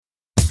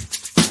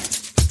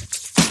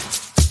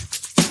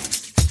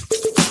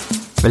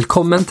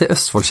Velkommen til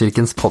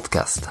Østfoldkirkens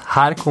podcast.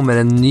 Her kommer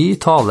en ny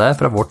tale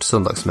fra vårt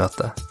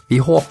søndagsmøte. Vi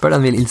håper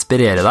den vil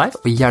inspirere deg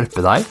og hjelpe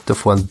deg til å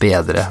få en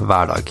bedre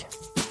hverdag.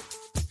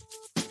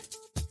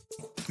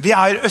 Vi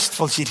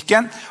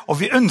Østfoldkirken, og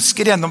vi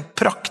ønsker gjennom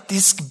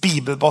praktisk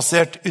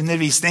bibelbasert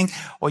undervisning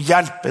å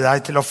hjelpe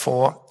deg til å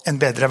få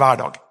en bedre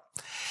hverdag.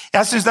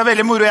 Jeg synes det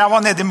veldig moro. Jeg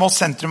var nede i Moss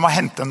sentrum og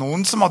hentet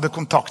noen som hadde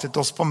kontaktet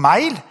oss på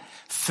mail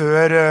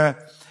før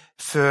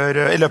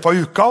i løpet av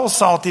uka og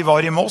sa at de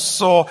var i Moss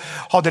og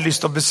hadde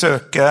lyst til å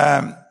besøke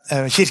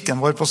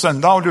kirken vår på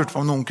søndag og lurte på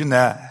om noen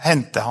kunne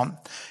hente han.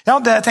 Ja,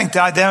 det tenkte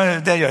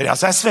jeg, det gjør jeg.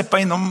 Så jeg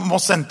sveppet innom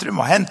Moss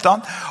sentrum og hentet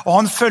han, og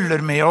han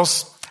følger med oss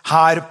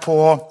her på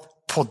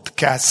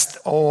podcast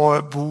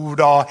og bor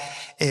da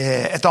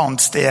et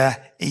annet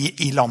sted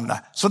i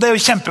landet. Så det jo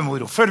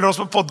kjempemoro. Følger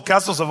oss på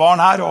podcast, og så var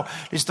han her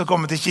og lyst til å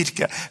komme til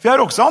kirke. Vi har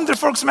også andre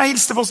folk som jeg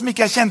hilste på som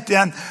ikke jeg kjente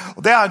igjen,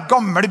 og det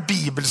gammel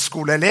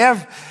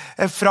bibelskoleelev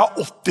fra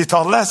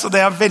 80-tallet, så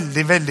det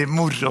veldig, veldig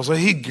moro og så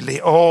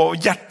hyggelig,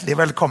 og hjertelig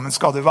velkommen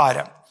skal du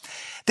være.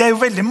 Det jo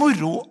veldig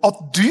moro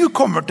at du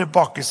kommer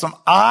tilbake som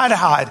her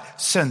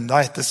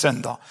søndag etter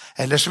søndag.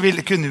 Ellers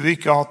kunne vi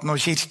ikke hatt noe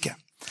kirke.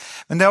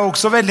 Men det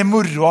også veldig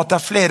moro at det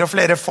flere og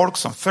flere folk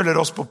som følger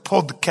oss på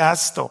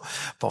podcast og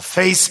på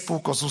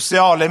Facebook og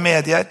sosiale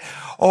medier,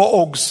 og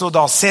også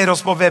da ser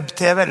oss på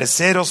web-tv, eller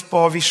ser oss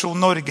på Visjon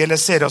Norge, eller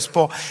ser oss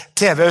på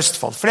TV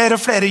Østfold. Flere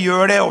og flere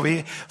gjør det, og vi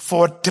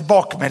får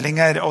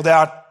tilbakemeldinger, og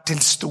det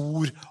til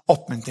stor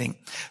oppmuntring.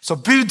 Så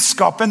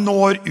budskapet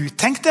når ut.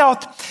 Tenk det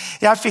at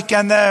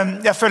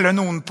jeg følger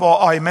noen på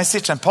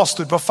iMessage, en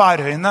pastor på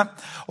Færøyene,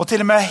 og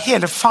til og med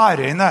hele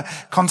Færøyene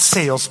kan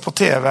se oss på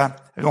TV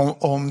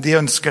om de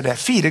ønsker det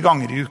 4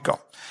 ganger i uka.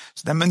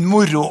 Så det en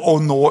moro å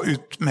nå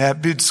ut med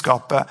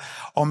budskapet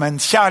om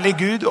en kjærlig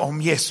Gud og om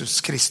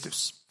Jesus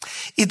Kristus.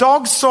 I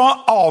dag så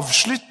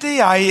avslutter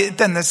jeg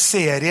denne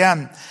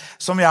serien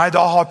som jeg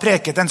da har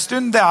preket en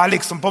stund. Det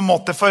liksom på en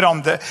måte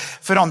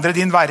forandre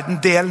din verden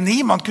del 9.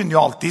 Man kunne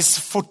jo alltid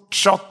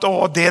fortsatt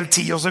og del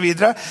 10 og så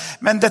videre.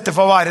 Men dette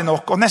får være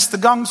nok. Og neste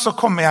gang så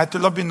kommer jeg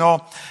til å begynne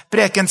å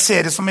preke en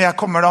serie som jeg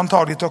kommer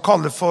antagelig til å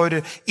kalle for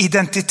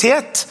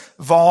identitet.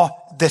 Hva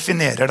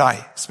definerer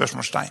deg?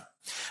 Spørsmålstegn.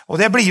 Og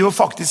det blir jo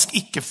faktisk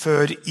ikke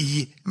før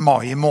i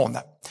mai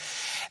måned.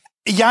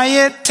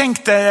 Jeg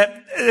tenkte,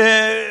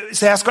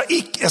 så jeg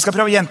skal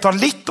prøve å gjenta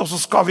litt, og så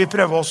skal vi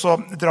prøve også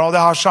å dra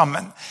det her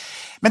sammen.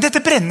 Men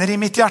dette brenner i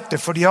mitt hjerte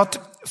fordi at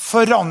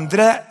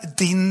forandre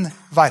din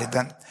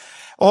verden.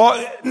 Og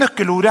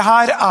nøkkelordet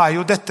her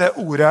jo dette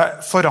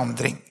ordet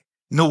forandring.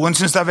 Noen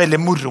synes det veldig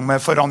moro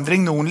med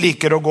forandring. Noen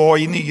liker å gå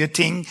i nye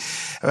ting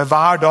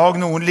hver dag.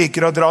 Noen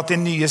liker å dra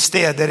til nye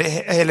steder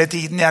hele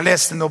tiden. Jeg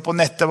leste nå på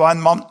nettet var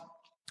en mann.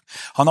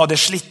 Han hadde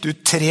slitt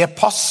ut 3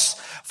 pass,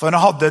 for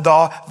han hadde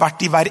da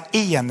vært i hver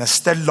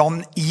eneste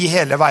land i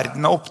hele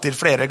verden, opp til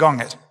flere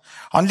ganger.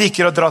 Han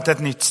liker å dra til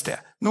et nytt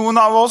sted. Noen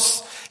av oss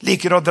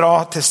liker å dra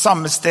til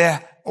samme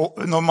sted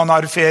når man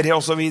har ferie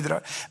og så videre.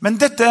 Men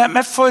dette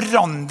med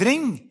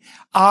forandring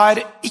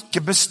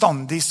ikke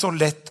bestandig så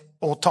lett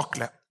å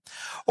takle.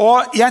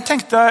 Og jeg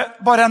tenkte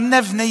bare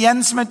nevne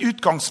igjen som et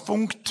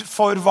utgangspunkt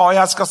for hva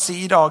jeg skal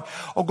si i dag,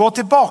 og gå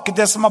tilbake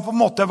det som har på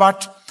en måte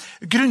vært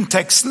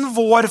grunnteksten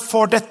vår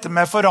for dette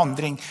med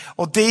forandring.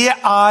 Og det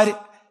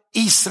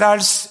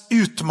Israels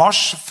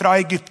utmarsj fra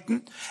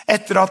Egypten,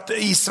 etter at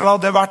Israel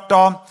hadde vært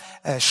da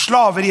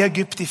slaver i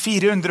Egypt i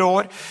 400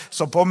 år,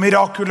 så på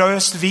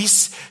mirakuløst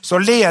vis så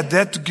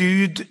ledet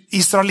Gud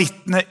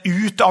israelittene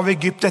ut av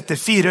Egypt etter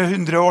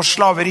 400 års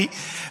slaveri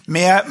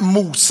med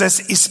Moses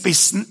i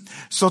spissen.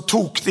 Så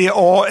tok de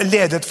og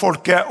ledet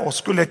folket og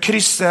skulle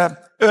krysse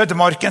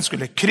ødemarken,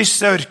 skulle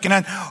krysse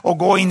ørkenen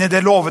og gå inn i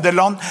det lovede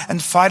land,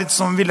 en ferd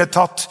som ville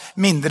tatt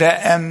mindre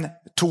enn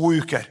 2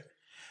 uker.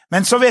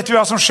 Men så vet vi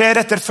hva som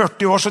skjer. Etter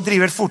 40 år så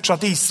driver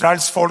fortsatt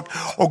Israels folk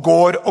og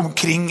går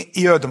omkring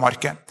i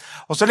ødemarken.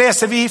 Og så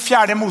leser vi i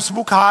 4.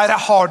 Mosebok,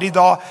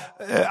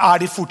 her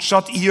de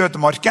fortsatt i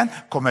ødemarken,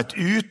 kommet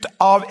ut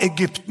av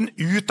Egypten,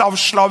 ut av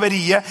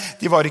slaveriet.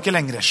 De var ikke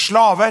lenger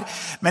slaver,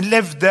 men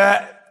levde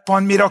på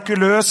en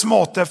mirakuløs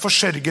måte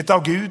forsørget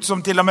av Gud, som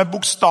til og med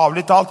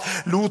bokstavelig talt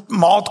lot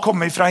mat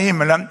komme fra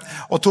himmelen,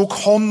 og tok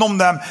hånd om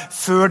dem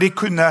før de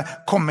kunne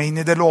komme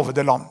inn i det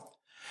lovede land.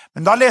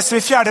 Men da leser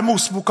vi 4.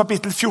 Mosebok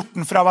kapittel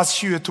 14 fra vers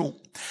 22.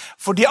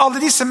 Fordi alle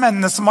disse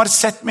mennene som har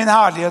sett min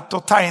herlighet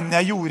og tegnene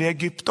jeg gjorde i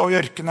Egypt og i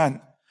ørkenen,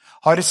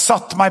 har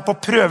satt meg på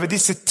prøve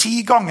disse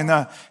 10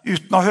 gangene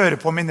uten å høre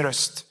på min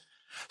røst.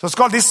 Så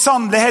skal de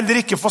sannelig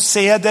heller ikke få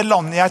se det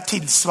landet jeg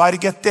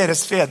tilsverget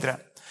deres fedre.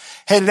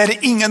 Heller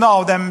ingen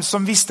av dem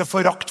som visste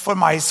forakt for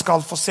meg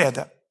skal få se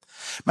det.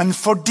 Men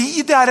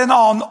fordi det en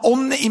annen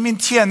ånd i min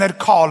tjener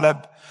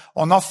Kaleb,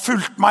 og han har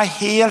fulgt meg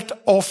helt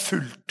og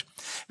fullt,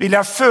 vil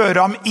jeg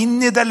føre ham inn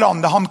i det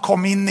landet han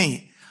kom inn i,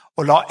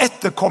 og la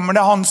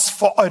etterkommerne hans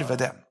få arve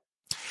det.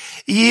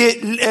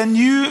 I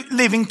New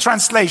Living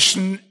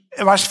Translation,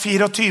 vers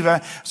 24,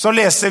 så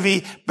leser vi,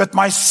 But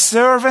my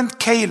servant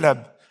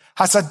Caleb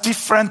has a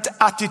different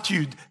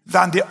attitude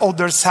than the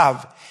others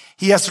have.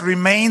 He has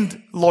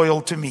remained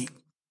loyal to me.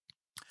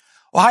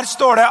 Og her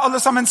står det, alle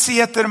sammen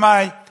sier etter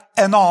meg,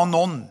 en annen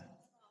ånd.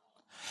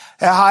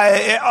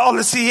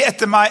 Alle sier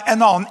etter meg,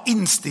 en annen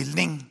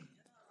innstilling.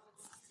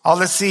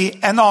 Alle sier,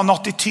 en annen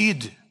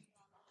attityd.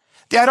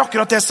 Det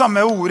akkurat det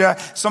samme ordet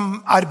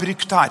som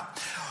brukt her.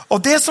 Og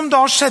det som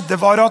da skjedde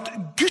var at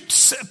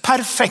Guds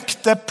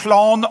perfekte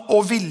plan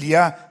og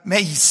vilje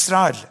med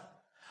Israel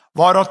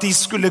var at de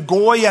skulle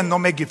gå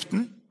gjennom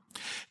Egypten,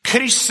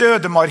 krysse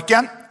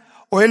ødemarken,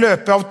 og i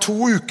løpet av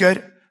 2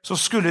 uker så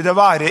skulle det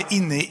være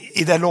inne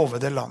i det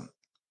lovede land.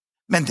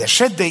 Men det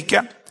skjedde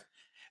ikke.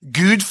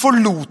 Gud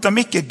forlot dem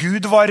ikke,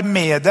 Gud var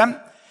med dem,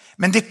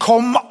 men de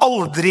kom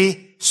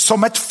aldri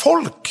som et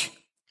folk.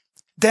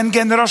 Den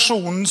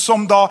generasjonen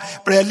som da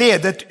ble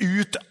ledet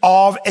ut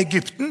av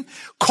Egypten,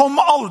 kom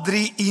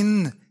aldri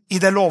inn i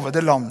det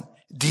lovede land.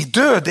 De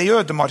døde i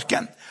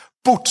ødemarken,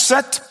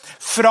 bortsett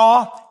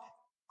fra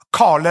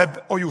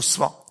Kaleb og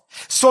Josva.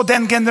 Så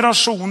den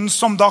generasjonen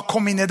som da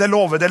kom inn i det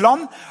lovede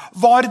land,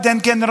 var den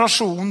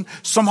generasjonen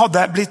som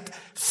hadde blitt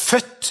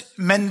født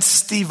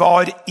mens de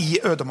var i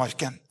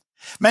ødemarken.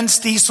 Mens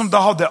de som da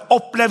hadde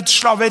opplevd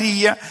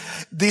slaveriet,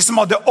 de som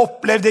hadde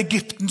opplevd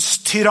Egyptens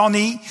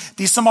tyranni,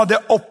 de som hadde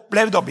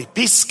opplevd å bli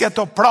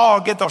pisket og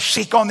plaget og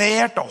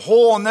skikanert og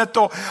hånet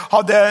og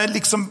hadde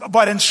liksom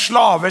bare en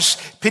slavers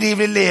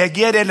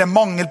privilegier eller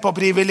mangel på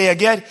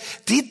privilegier,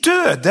 de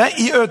døde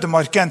i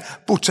ødemarken,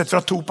 bortsett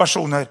fra 2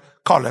 personer,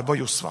 Kaleb og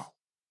Josva.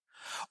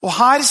 Og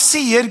her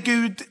sier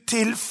Gud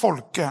til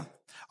folket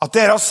at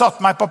dere har satt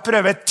meg på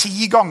prøve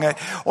 10 ganger,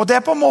 og det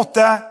på en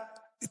måte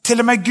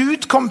til og med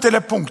Gud kom til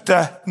det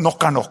punktet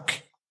nok nok.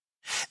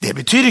 Det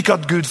betyr ikke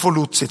at Gud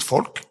forlot sitt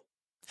folk,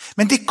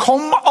 men de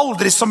kom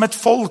aldri som et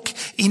folk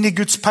inn i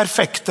Guds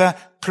perfekte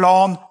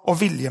plan og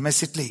vilje med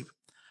sitt liv.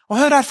 Og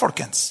hør her,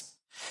 folkens.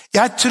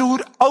 Jeg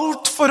tror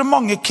alt for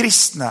mange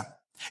kristne,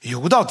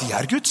 jo da, de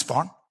Guds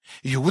barn.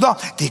 Jo da,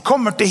 de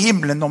kommer til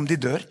himmelen om de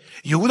dør.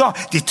 Jo da,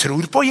 de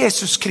tror på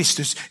Jesus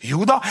Kristus.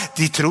 Jo da,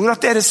 de tror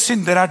at deres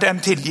synder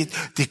dem tilgitt.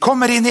 De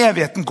kommer inn i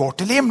evigheten, går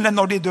til himmelen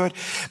når de dør.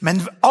 Men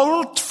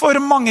alt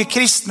for mange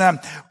kristne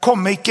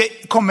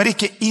kommer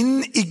ikke inn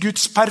i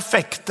Guds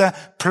perfekte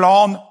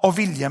plan og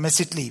vilje med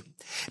sitt liv.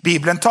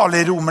 Bibelen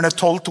taler i Romerne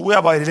 12:2,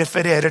 jeg bare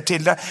refererer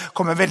til det,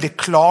 kommer veldig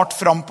klart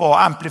fram på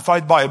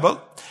Amplified Bible.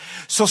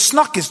 Så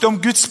snakkes det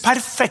om Guds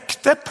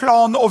perfekte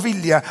plan og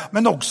vilje,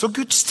 men også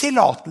Guds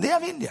tillatelige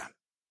vilje.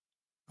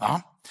 Ja.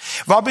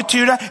 Hva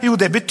betyr det? Jo,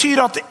 det betyr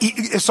at,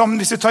 som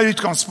hvis vi tar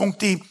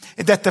utgangspunkt i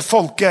dette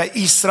folket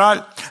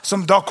Israel,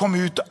 som da kom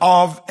ut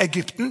av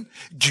Egypten,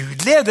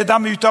 Gud ledet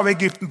dem ut av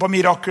Egypten på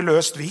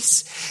mirakuløst vis.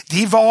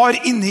 De var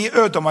inne i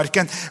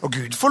ødemarken, og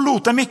Gud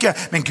forlot dem ikke,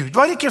 men Gud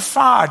var ikke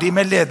ferdig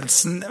med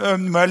ledelsen,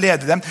 med å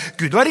lede dem.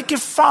 Gud var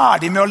ikke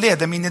ferdig med å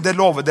lede dem inn i det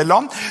lovede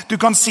land. Du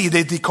kan si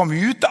det, de kom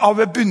ut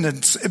av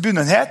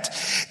bunnenhet,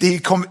 de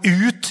kom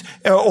ut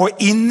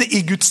og inn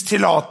i Guds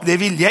tillatelige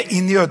vilje,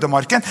 inn i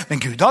ødemarken,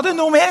 men Gud hadde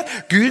noe mer.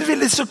 Gud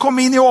ville så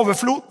komme inn i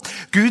overflod.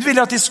 Gud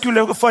ville at de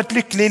skulle få et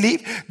lykkelig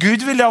liv.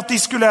 Gud ville at de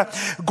skulle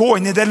gå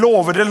inn i det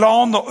lovede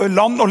land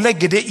og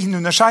legge det inn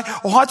under seg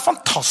og ha et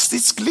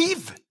fantastisk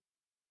liv.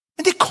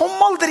 Men de kom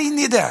aldri inn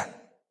i det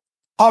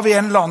av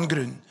en eller annen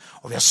grunn.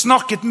 Og vi har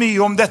snakket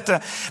mye om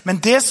dette, men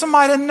det som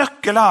en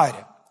nøkkel her,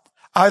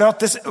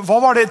 at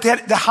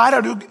det her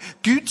det jo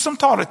Gud som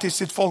taler til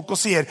sitt folk og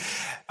sier,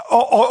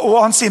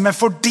 og han sier, men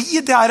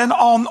fordi det en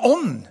annen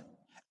ånd,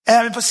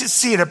 jeg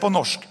sier det på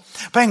norsk,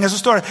 på engelsk så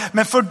står det,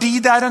 men fordi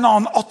det en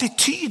annen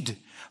attityd,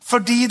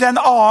 fordi det en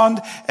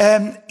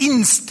annen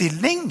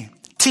innstilling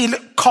til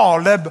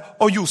Kaleb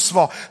og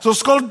Josva, så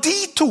skal de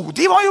 2,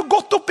 de var jo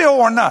godt opp i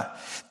årene,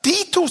 de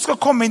 2 skal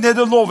komme inn i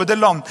det lovede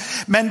land,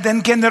 men den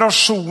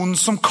generasjonen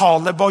som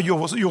Kaleb og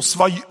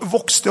Josva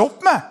vokste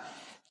opp med,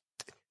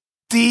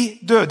 de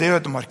døde i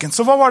ødemarken.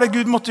 Så hva var det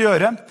Gud måtte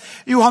gjøre?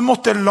 Jo, han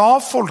måtte la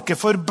folket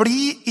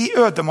forbli i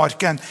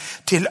ødemarken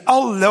til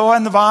alle og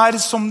enhver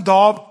som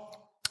da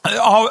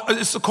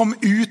kom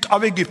ut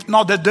av Egypten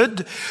hadde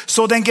dødd,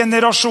 så den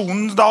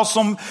generasjonen da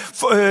som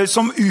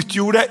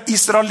utgjorde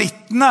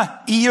israelittene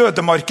i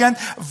ødemarken,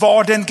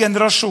 var den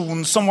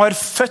generasjonen som var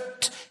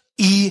født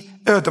i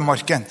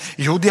ødemarken.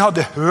 Jo, de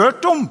hadde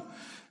hørt om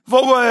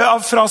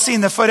fra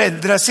sine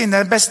foreldre,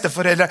 sine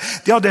besteforeldre.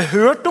 De hadde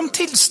hørt om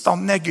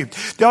tilstanden i Egypt.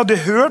 De hadde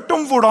hørt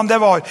om hvordan det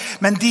var,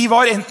 men de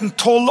var enten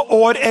 12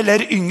 år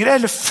eller yngre,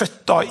 eller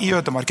født da i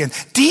ødemarken.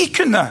 De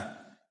kunne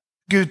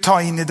Gud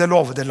ta inn i det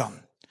lovede land.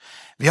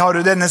 Vi har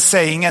jo denne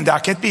sayingen, det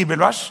ikke et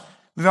bibelvers,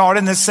 men vi har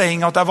denne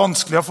sayingen at det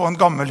vanskelig å få en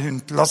gammel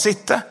hund til å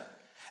sitte.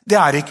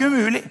 Det ikke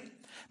umulig.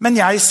 Men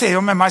jeg ser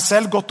jo med meg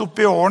selv gått opp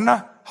i årene,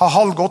 har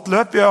halvgått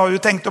løp, jeg har jo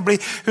tenkt å bli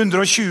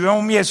 120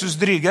 om Jesus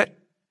dryger.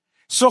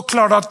 Så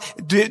klart at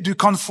du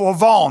kan få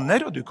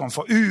vaner, og du kan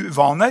få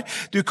uvaner,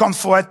 du kan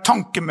få et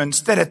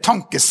tankemønster, et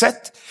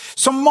tankesett,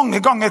 som mange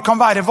ganger kan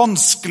være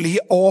vanskelig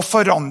å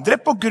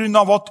forandre på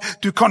grunn av at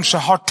du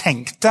kanskje har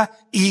tenkt det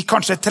i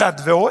kanskje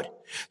 30 år.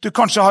 Du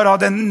kanskje har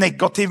hatt en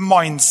negativ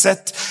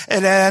mindset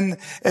eller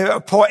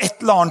på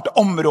et eller annet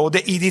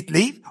område i ditt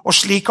liv, og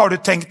slik har du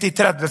tenkt i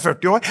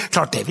 30-40 år.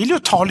 Klart, det vil jo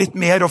ta litt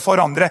mer å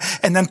forandre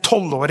enn en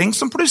 12-åring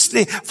som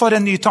plutselig får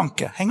en ny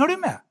tanke. Henger du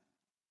med?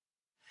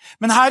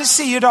 Men her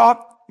sier da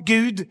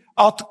Gud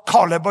at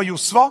Kaleb og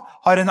Josva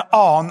har en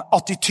annen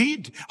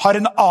attityd, har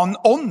en annen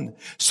ånd,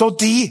 så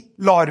de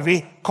lar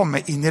vi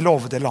komme inn i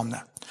lovede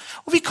landet.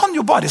 Og vi kan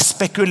jo bare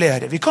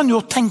spekulere, vi kan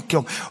jo tenke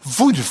om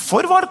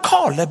hvorfor var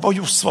Kaleb og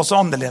Josva så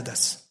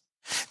annerledes?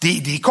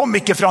 De kom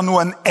ikke fra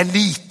noen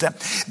elite,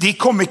 de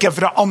kom ikke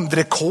fra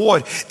andre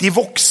kår, de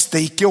vokste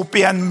ikke opp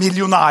i en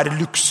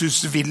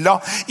millionærluksusvilla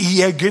i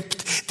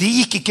Egypt, de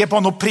gikk ikke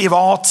på noe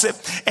privat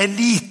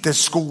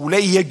eliteskole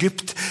i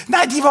Egypt.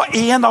 Nei, de var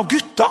en av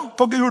gutta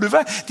på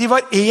gulvet, de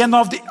var en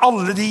av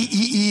alle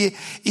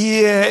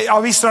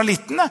av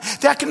israelittene.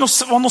 Det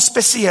var noe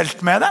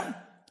spesielt med dem,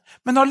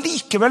 men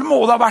allikevel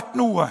må det ha vært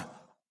noe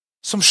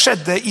som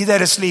skjedde i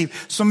deres liv,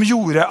 som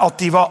gjorde at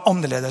de var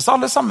annerledes.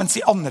 Alle sammen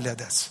sier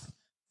annerledes.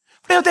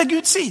 Det er jo det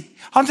Gud sier.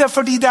 Han sier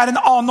fordi det er en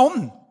annen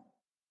ånd.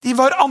 De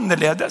var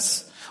annerledes.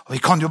 Og vi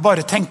kan jo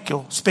bare tenke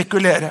og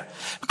spekulere.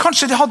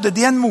 Kanskje hadde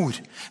de en mor,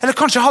 eller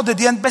kanskje hadde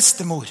de en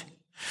bestemor,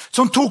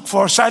 som tok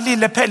for seg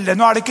lille Pelle.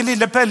 Nå er det ikke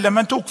lille Pelle,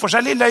 men tok for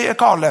seg lille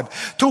Kaleb.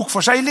 Tok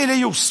for seg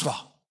lille Josva.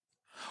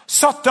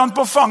 Satte han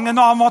på fangen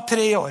når han var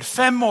 3 år,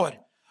 5 år.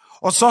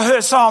 Og så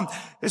sa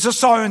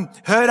hun,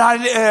 hør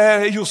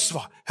her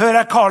Josva, hør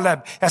her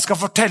Kaleb, jeg skal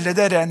fortelle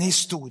dere en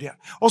historie.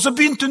 Og så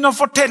begynte hun å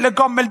fortelle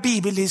gammel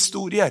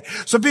bibelhistorier.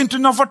 Så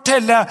begynte hun å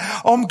fortelle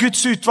om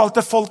Guds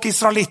utvalgte folk,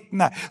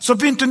 israelittene. Så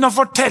begynte hun å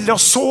fortelle, og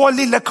så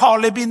lille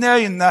Kaleb inn i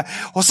øynene,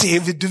 og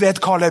sier, du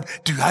vet Kaleb,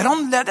 du er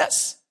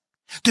annerledes.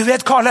 Du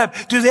vet Kaleb,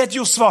 du vet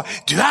Josva,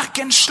 du er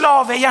ikke en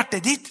slave i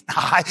hjertet ditt.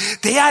 Nei,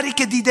 det er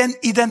ikke din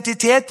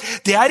identitet,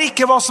 det er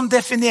ikke hva som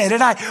definerer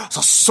deg.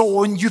 Så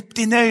hun djupt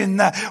inn i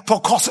øynene på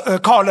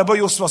Kaleb og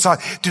Josva og sa,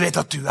 du vet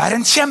at du er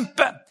en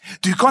kjempe.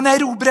 Du kan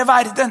erobre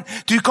verden,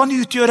 du kan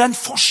utgjøre en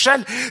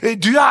forskjell.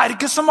 Du er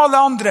ikke som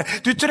alle andre,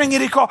 du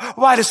trenger ikke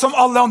å være som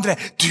alle andre.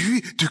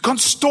 Du kan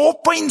stå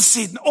på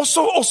innsiden, og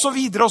så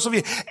videre, og så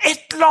videre.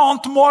 Et eller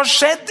annet må ha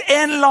skjedd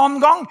en eller annen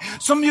gang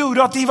som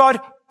gjorde at de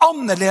var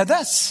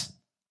annerledes.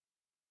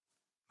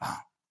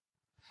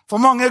 For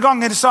mange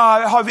ganger så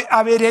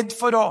er vi redd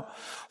for å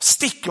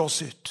stikke oss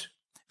ut.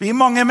 Vi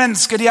mange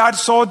mennesker de er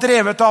så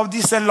drevet av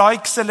disse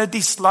likes eller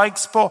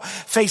dislikes på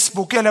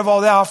Facebook eller hva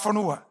det er for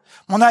noe.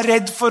 Man er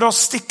redd for å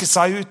stikke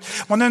seg ut.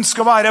 Man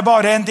ønsker å være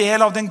bare en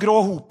del av den grå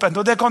hopen,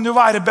 og det kan jo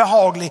være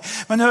behaglig.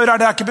 Men hør her,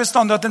 det er ikke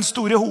bestandig at den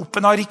store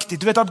hopen har riktig.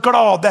 Du vet at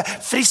glade,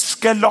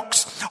 friske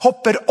laks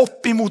hopper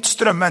opp imot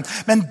strømmen,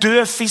 men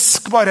død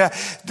fisk bare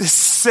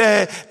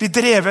blir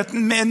drevet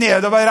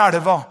nedover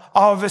elva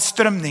av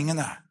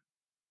strømningene.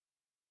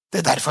 Det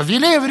er derfor vi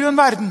lever i en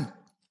verden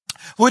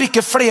hvor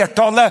ikke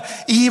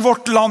flertallet i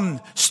vårt land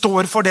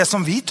står for det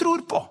som vi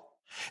tror på.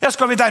 Ja,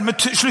 skal vi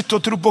dermed slutte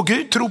å tro på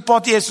Gud? Tro på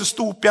at Jesus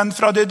sto opp igjen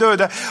fra de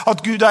døde,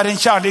 at Gud er en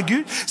kjærlig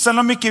Gud?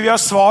 Selv om ikke vi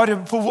har svar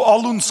på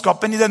all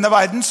ondskapen i denne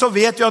verden, så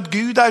vet vi at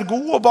Gud er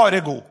god og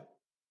bare god.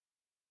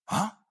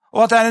 Ja?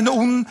 Og at det er en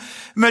ond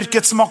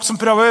mørkets makt som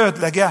prøver å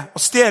ødelegge,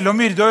 og stjele og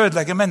myrde og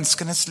ødelegge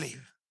menneskenes liv.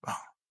 Ja.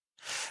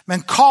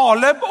 Men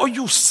Kaleb og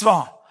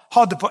Josva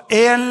hadde på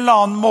en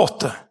eller annen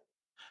måte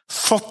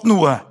fått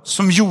noe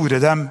som gjorde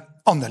dem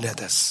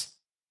annerledes.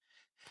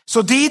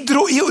 Så de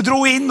dro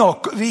inn,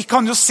 og vi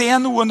kan jo se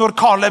noe når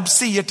Kaleb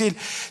sier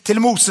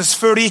til Moses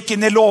før de gikk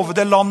inn i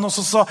lovede land,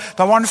 og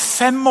da var han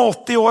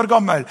 85 år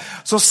gammel,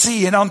 så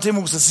sier han til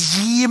Moses,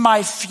 gi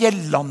meg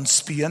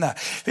fjellandsbyene,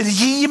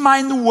 gi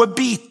meg noe å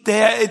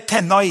bite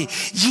tenna i,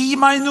 gi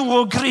meg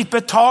noe å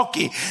gripe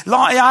tak i,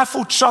 jeg er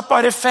fortsatt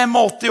bare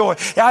 85 år,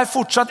 jeg har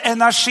fortsatt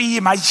energi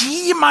i meg,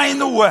 gi meg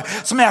noe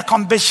som jeg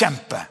kan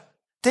bekjempe.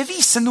 Det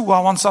viser noe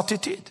av hans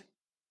attityd.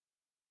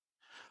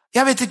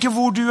 Jeg vet ikke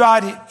hvor du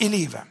er i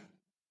livet.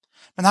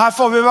 Men her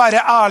får vi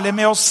være ærlige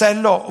med oss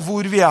selv og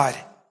hvor vi er.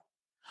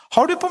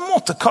 Har du på en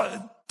måte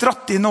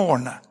dratt inn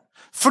årene?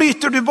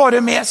 Flyter du bare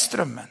med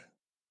strømmen?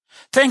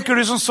 Tenker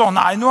du sånn,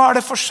 nei, nå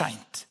er det for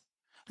sent.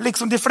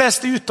 Liksom de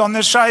fleste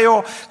utdanner seg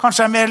og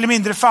kanskje er mer eller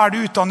mindre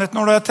ferdig utdannet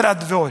når du er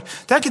 30 år.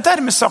 Det er ikke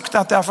dermed sagt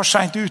at det er for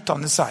sent å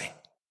utdanne seg.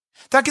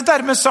 Det er ikke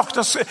dermed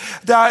sagt at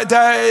det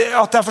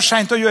er for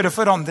sent å gjøre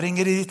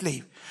forandringer i ditt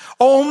liv.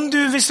 Og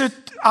hvis du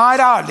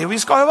er ærlig, og vi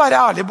skal jo være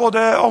ærlige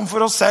både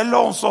omfor oss selv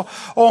og også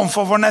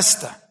omfor vår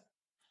neste.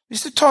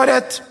 Hvis du tar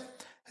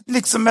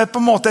på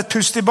en måte et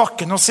pust i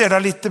bakken og ser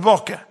deg litt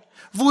tilbake.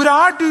 Hvor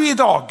er du i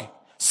dag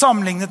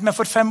sammenlignet med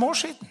for 5 år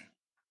siden?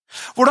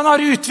 Hvordan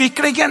har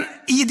utviklingen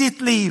i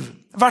ditt liv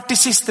vært de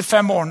siste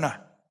 5 årene?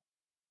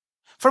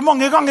 For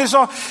mange ganger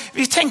så,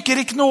 vi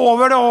tenker ikke noe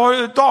over det,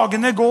 og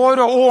dagene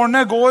går, og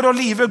årene går, og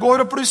livet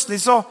går, og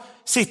plutselig så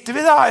sitter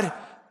vi der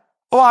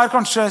og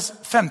kanskje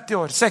 50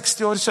 år,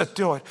 60 år,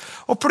 70 år.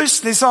 Og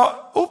plutselig så,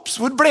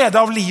 hvor ble det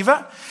av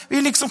livet?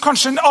 Vi liksom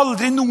kanskje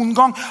aldri noen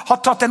gang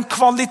har tatt en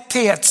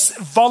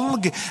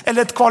kvalitetsvalg,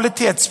 eller et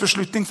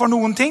kvalitetsbeslutning for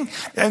noen ting.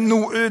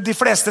 De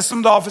fleste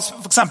som da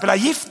for eksempel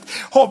gift,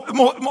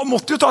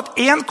 måtte jo tatt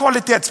en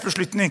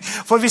kvalitetsbeslutning.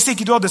 For hvis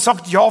ikke du hadde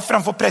sagt ja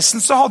fremfor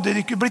pressen, så hadde du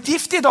ikke blitt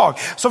gift i dag.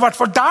 Så i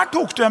hvert fall der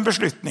tok du en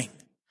beslutning.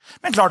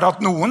 Men klart at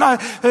noen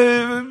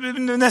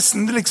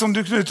nesten liksom,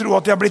 du tror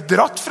at de har blitt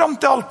dratt frem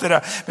til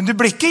alteret, men du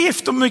blir ikke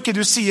gift om ikke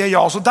du sier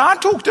ja, så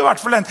der tok du i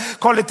hvert fall en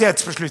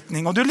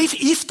kvalitetsbeslutning, og du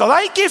gifta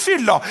deg ikke i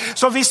fylla,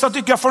 så hvis at du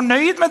ikke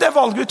fornøyd med det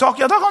valget du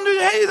tok, ja, da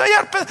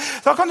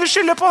kan du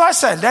skylde på deg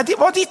selv, det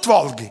var ditt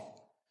valg.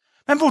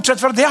 Men bortsett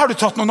fra det har du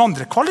tatt noen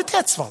andre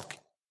kvalitetsvalg.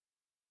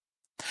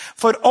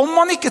 For om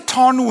man ikke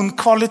tar noen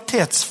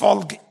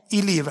kvalitetsvalg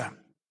i livet,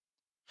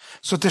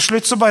 så til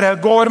slutt så bare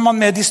går man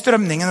med de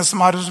strømningene som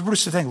og så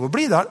plutselig tenker, hvor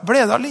ble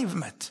det av livet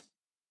mitt?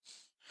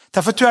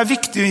 Derfor tror jeg det er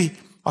viktig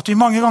at vi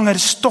mange ganger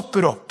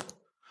stopper opp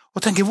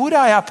og tenker, hvor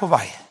jeg på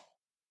vei?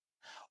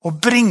 Og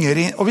bringer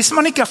inn, og hvis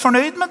man ikke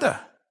fornøyd med det,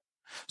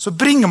 så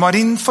bringer man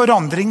inn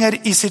forandringer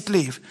i sitt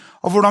liv.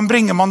 Og hvordan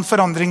bringer man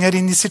forandringer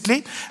inn i sitt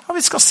liv? Ja,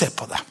 vi skal se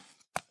på det.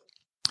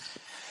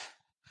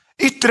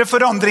 Ytre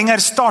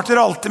forandringer starter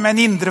alltid med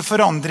en indre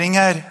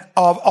forandringer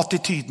av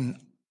attityden.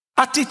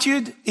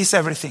 Attitude is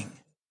everything.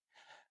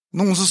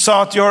 Noen som sa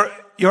at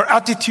your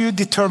attitude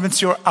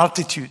determines your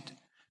altitude.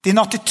 Din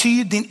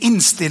attityd, din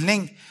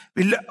innstilling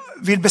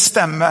vil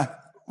bestemme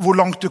hvor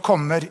langt du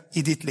kommer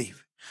i ditt liv.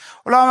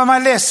 Og la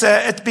meg lese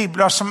et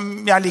bibler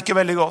som jeg liker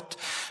veldig godt.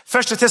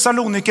 1.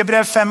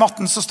 Tessalonikerbrev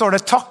 5:18 så står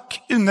det takk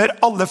under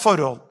alle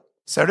forhold.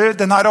 Ser du,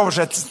 denne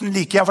oversettelsen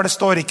liker jeg, for det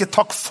står ikke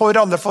takk for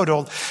alle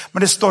forhold,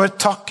 men det står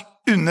takk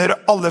under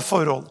alle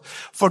forhold.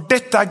 For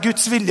dette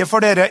Guds vilje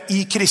for dere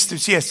i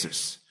Kristus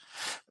Jesus.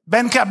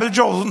 Ben Cabell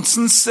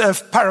Johnsons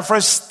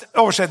paraphrased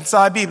oversettelse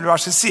av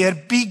bibelverset sier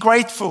be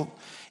grateful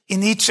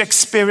in each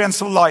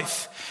experience of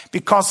life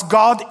because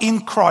God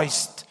in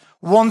Christ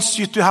wants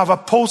you to have a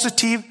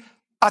positive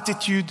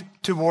attitude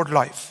toward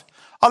life.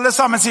 Alle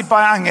sammen sier på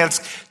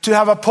engelsk to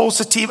have a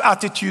positive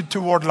attitude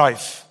toward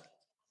life.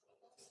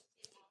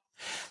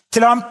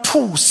 Til å ha en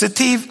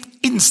positiv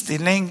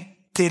innstilling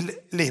til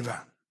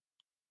livet.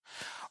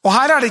 Og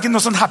her det ikke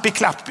noe sånn happy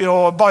clap,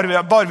 og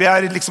bare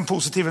vi liksom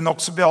positive nok,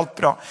 så blir alt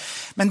bra.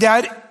 Men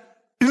det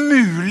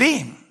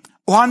umulig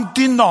å ha en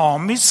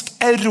dynamisk,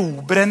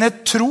 erobrende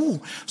tro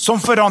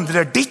som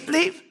forandrer ditt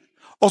liv,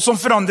 og som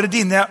forandrer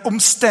dine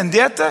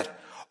omstendigheter,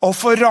 og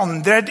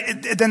forandrer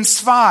den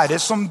sfære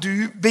som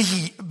du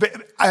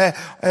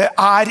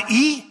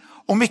i,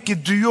 om ikke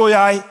du og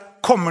jeg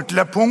kommer til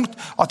et punkt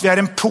at vi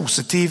en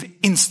positiv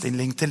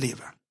innstilling til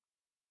livet.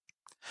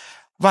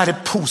 Være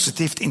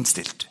positivt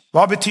innstilt.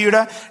 Hva betyr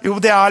det? Jo,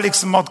 det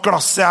liksom at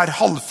glasset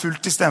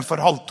halvfullt i stedet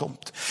for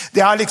halvtomt.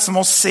 Det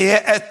liksom å se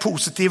et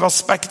positivt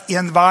aspekt i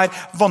enhver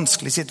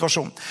vanskelig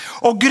situasjon.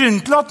 Og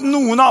grunnen til at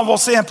noen av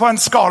oss på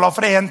en skala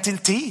fra 1 til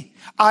 10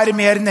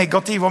 mer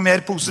negative og mer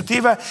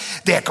positive,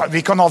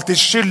 vi kan alltid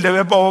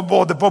skylde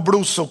både på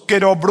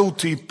blodsukker og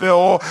blodtype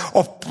og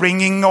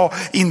oppbringing og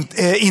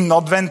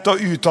innadvendt og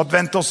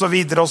utadvendt og så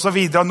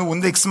videre,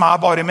 noen liksom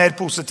bare mer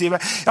positive.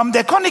 Ja, men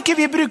det kan ikke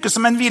vi bruke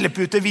som en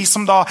hvilepute, vi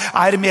som da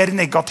mer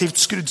negativt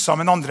skrudd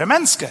sammen andre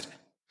mennesker.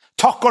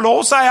 Takk og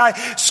lov så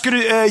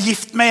jeg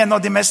gift med en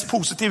av de mest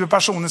positive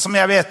personene som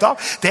jeg vet av.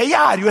 Det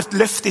jo et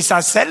løft i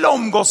seg selv å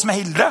omgås med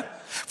Hilde,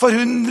 for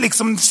hun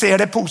liksom ser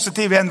det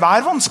positive i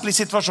enhver vanskelig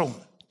situasjon.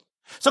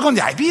 Så kan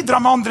jeg bidra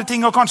med andre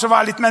ting og kanskje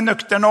være litt mer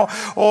nøktern,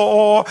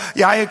 og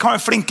jeg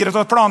flinkere til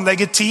å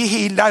planlegge tid.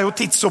 Hilde jo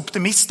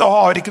tidsoptimist og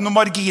har ikke noen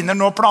marginer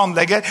når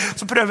planlegger.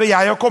 Så prøver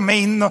jeg å komme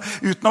inn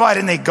uten å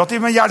være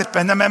negativ, men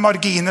hjelpe henne med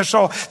marginer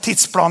så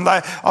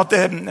at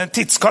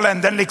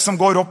tidskalenderen liksom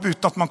går opp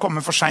uten at man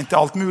kommer for sent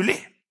til alt mulig.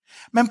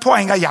 Men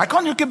poenget jeg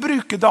kan jo ikke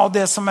bruke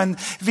det som en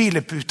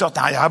hvilepute,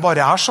 at nei, jeg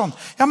bare sånn.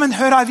 Ja, men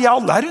hør her, vi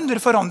alle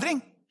under forandring.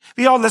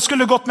 Vi alle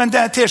skulle gått med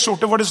en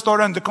t-skjorte hvor det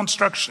står under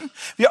construction.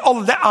 Vi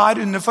alle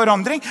under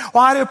forandring.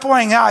 Og her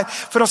poenget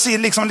for å si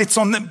liksom litt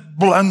sånn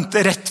blunt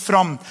rett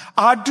fram.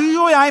 Du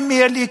og jeg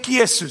mer lik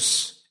Jesus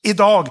i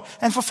dag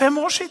enn for 5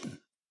 år siden?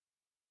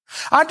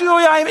 Du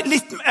og jeg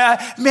litt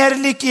mer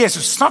lik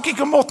Jesus? Snakk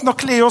ikke om måten å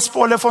kle oss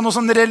på eller få noe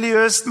sånn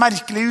religiøst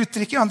merkelig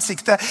uttrykk i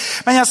ansiktet.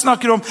 Men jeg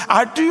snakker om,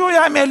 du og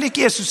jeg mer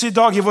lik Jesus i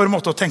dag i vår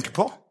måte å tenke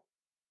på?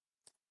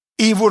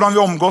 I hvordan vi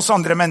omgås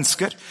andre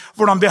mennesker,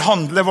 hvordan vi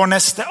behandler vår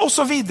neste, og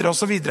så videre, og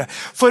så videre.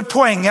 For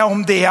poenget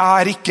om det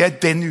ikke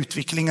den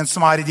utviklingen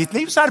som i ditt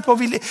liv, så det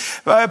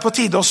på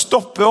tide å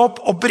stoppe opp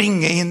og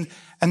bringe inn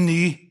en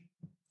ny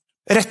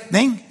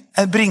retning,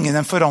 bringe inn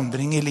en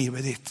forandring i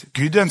livet ditt.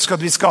 Gud ønsker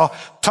at vi skal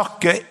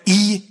takke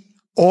i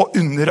og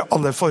under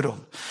alle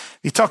forhold.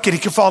 Vi takker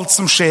ikke for alt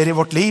som skjer i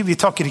vårt liv, vi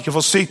takker ikke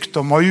for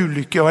sykdom og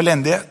ulykke og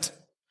elendighet.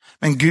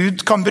 Men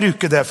Gud kan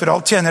bruke det, for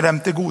alt tjener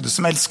dem til gode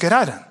som elsker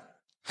Herren.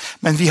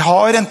 Men vi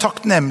har en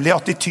takknemlig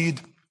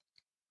attityd.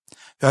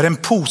 Vi har en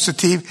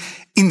positiv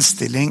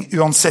innstilling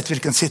uansett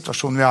hvilken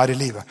situasjon vi i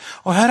livet.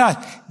 Og hør her,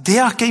 det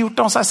ikke gjort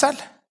av seg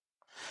selv.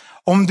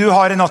 Om du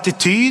har en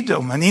attityd,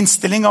 om en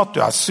innstilling at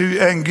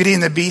du en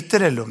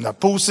grinebiter, eller om du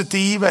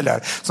positiv,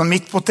 eller sånn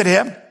midt på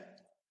treet,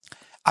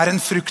 en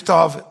frukt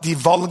av de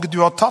valg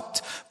du har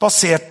tatt,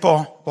 basert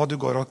på hva du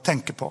går og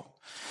tenker på.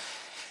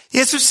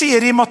 Jesus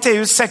sier i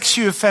Matteus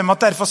 6,25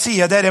 at derfor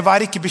sier dere,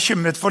 vær ikke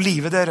bekymret for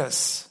livet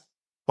deres.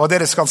 Hva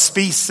dere skal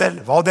spise,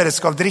 hva dere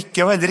skal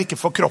drikke, og heller ikke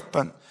for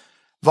kroppen.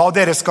 Hva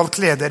dere skal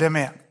kle dere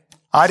med.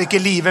 Ikke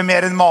livet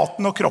mer enn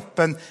maten og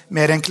kroppen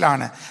mer enn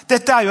klærne?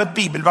 Dette jo et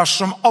bibelvers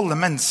som alle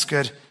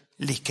mennesker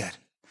liker.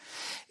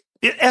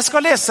 Jeg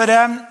skal lese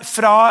det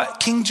fra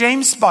King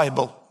James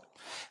Bible.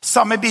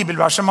 Samme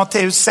bibelvers som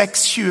Matteus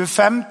 6,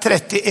 25,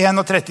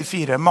 31 og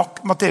 34.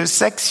 Matteus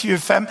 6,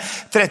 25,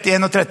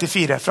 31 og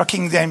 34 fra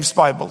King James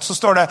Bible. Så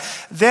står det,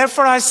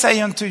 Therefore I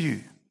say unto you,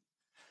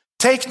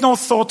 take no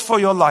thought for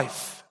your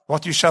life,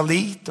 what you shall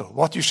eat or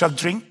what you shall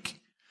drink,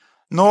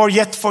 nor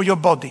yet for your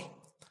body.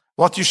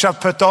 What you shall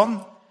put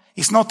on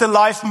is not the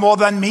life more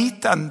than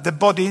meat and the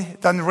body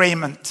than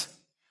raiment.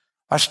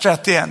 Vers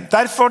 31.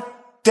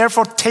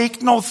 Therefore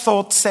take no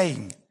thought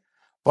saying,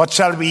 what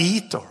shall we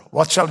eat or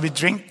what shall we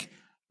drink?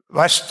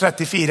 Vers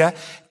 34.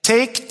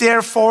 Take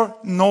therefore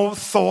no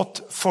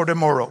thought for the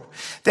morrow.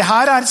 Det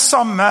her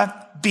samme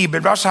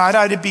bibelvers.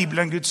 Her det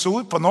Bibelen Guds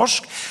ord på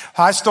norsk.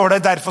 Her står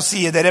det, derfor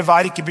sier dere,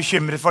 vær ikke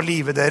bekymret for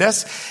livet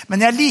deres.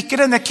 Men jeg liker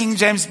denne King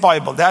James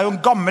Bible. Det jo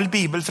en gammel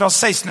bibel fra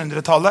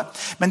 1600-tallet.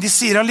 Men de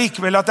sier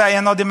allikevel at det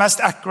en av de mest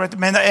accurate,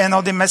 men en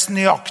av de mest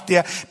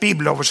nøyaktige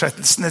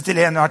bibeloversettelsene til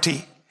enhver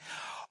tid.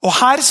 Og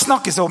her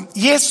snakkes om,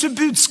 Jesu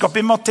budskap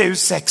i Matteus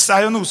 6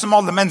 jo noe som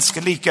alle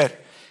mennesker liker.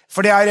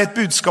 For det et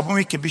budskap om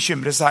ikke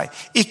bekymre seg.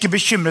 Ikke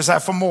bekymre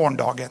seg for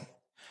morgendagen.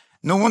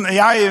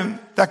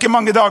 Det ikke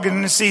mange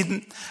dager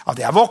siden at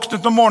jeg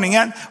våknet om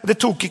morgenen, og det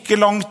tok ikke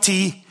lang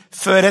tid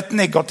før et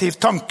negativt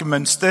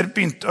tankemønster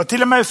begynte, og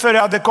til og med før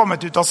jeg hadde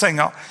kommet ut av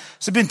senga,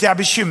 så begynte jeg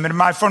å bekymre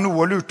meg for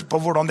noe og lurte på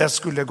hvordan det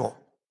skulle gå.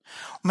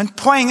 Men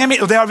poenget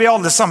mitt, og det har vi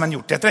alle sammen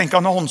gjort, jeg trenger ikke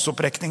ha noen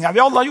håndsopprekning,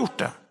 vi alle har gjort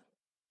det.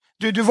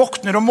 Du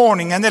våkner om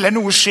morgenen, eller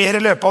noe skjer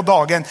i løpet av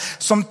dagen,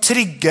 som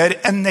trigger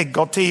en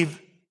negativ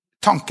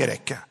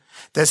tankerekke.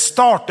 Det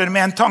starter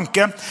med en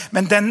tanke,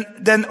 men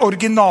den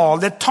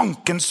originale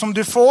tanken som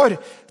du får,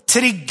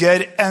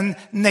 trigger en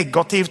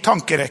negativ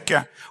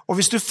tankerekke. Og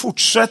hvis du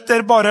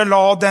fortsetter bare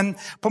la den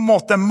på en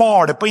måte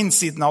male på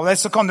innsiden av deg,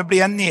 så kan det bli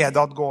en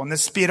nedadgående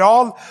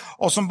spiral,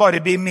 og som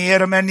bare blir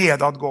mer og mer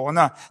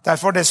nedadgående.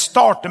 Derfor det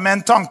starter med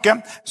en tanke,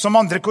 som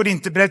 2.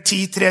 Korinterbrev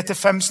 10,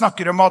 3-5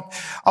 snakker om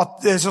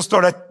at så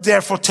står det,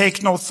 therefore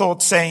take no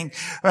thought saying.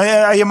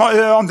 I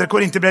 2.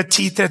 Korinterbrev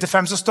 10,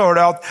 3-5 så står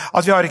det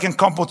at vi har ikke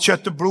en kamp mot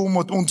kjøtt og blod,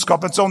 mot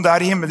ondskapens ånd,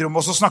 det i himmelrommet,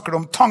 og så snakker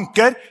det om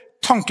tanker,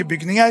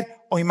 tankebygninger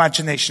og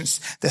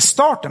imaginations. Det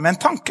starter med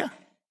en tanke.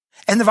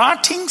 Enhver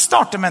ting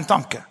starter med en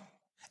tanke.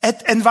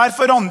 Enhver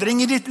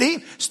forandring i ditt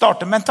liv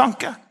starter med en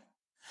tanke.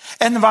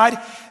 Enhver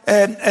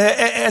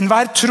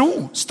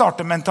tro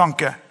starter med en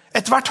tanke.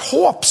 Ethvert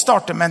håp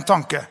starter med en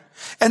tanke.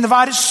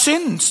 Enhver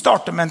synd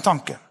starter med en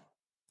tanke.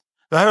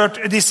 Du har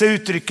hørt disse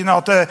uttrykkene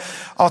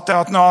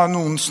at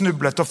noen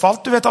snublet og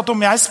falt. Du vet at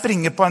om jeg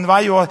springer på en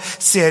vei og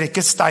ser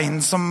ikke steinen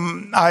som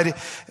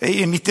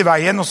midt i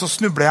veien, og så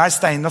snubler jeg i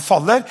steinen og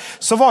faller,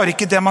 så var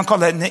ikke det man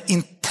kaller en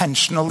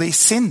intentionally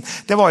sin.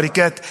 Det var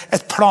ikke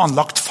et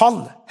planlagt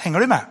fall.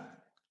 Henger du med?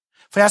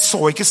 For jeg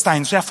så ikke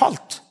steinen, så jeg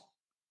falt.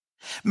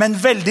 Men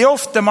veldig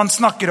ofte man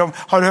snakker om,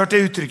 har du hørt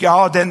det uttrykket,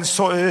 ja, den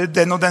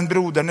og den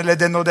broderen, eller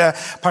den og den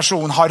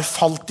personen har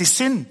falt i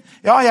synd.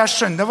 Ja, jeg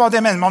skjønner hva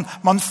det mener,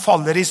 man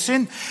faller i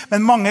synd.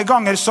 Men mange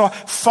ganger så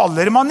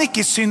faller man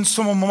ikke i synd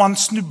som om man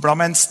snubler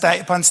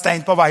på en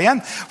stein på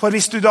veien. For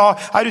hvis du da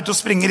ute og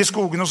springer i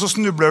skogen, og så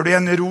snubler du i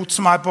en rot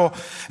som på,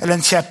 eller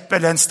en kjepp,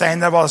 eller en stein,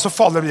 eller hva, så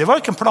faller du. Det var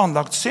ikke en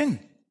planlagt synd.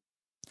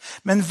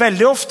 Men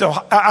veldig ofte,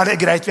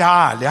 det greit vi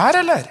ærlige her,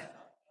 eller?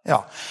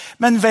 Ja.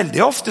 Men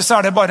veldig ofte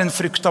så det bare en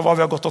frukt av hva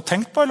vi har gått og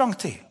tenkt på i lang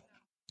tid.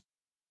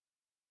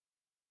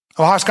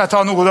 Og her skal jeg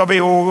ta noe, det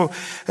blir jo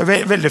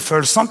veldig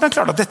følsomt, men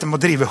klart at dette må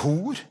drive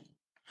hor,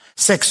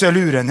 seksuell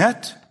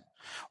urenhet,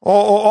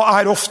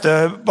 og ofte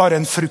bare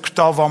en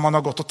frukt av hva man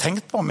har gått og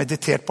tenkt på og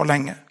meditert på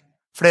lenge.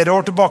 Flere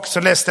år tilbake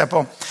så leste jeg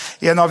på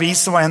i en avis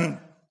som var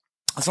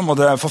som var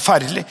det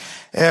forferdelig.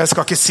 Jeg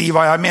skal ikke si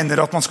hva jeg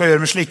mener at man skal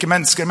gjøre med slike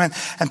mennesker, men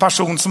en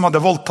person som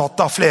hadde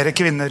voldtatt av flere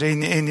kvinner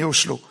inne i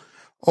Oslo.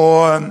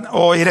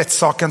 Og i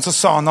rettssaken så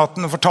sa han at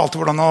han fortalte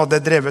hvordan han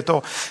hadde drevet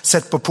og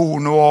sett på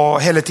porno og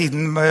hele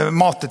tiden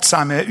matet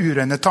seg med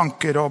urene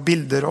tanker og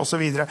bilder og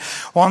så videre.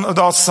 Og han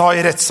da sa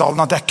i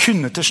rettssalen at jeg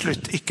kunne til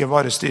slutt ikke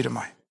bare styre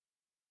meg.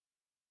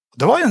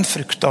 Det var jo en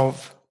frukt av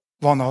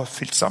hva han har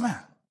fylt seg med.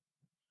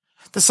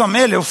 Det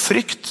samme gjelder jo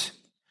frykt.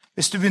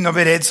 Hvis du begynner å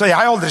bli redd, så jeg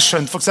har aldri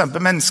skjønt for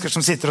eksempel mennesker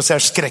som sitter og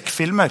ser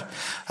skrekkfilmer.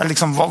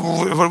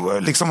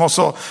 Liksom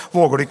også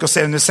våger du ikke å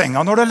se under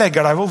senga når du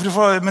legger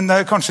deg. Men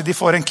kanskje de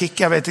får en kick,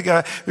 jeg vet ikke,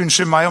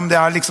 unnskyld meg om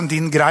det liksom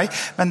din grei,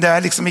 men det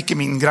liksom ikke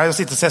min grei å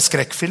sitte og se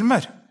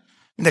skrekkfilmer.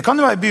 Men det kan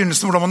jo være i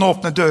begynnelsen hvordan man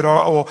åpner døra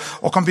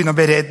og kan begynne å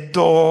bli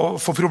redd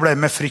og få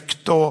problemer med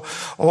frykt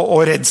og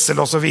redsel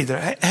og så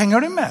videre.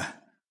 Henger du med?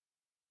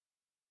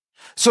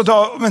 Så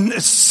da, men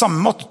samme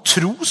måte,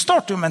 tro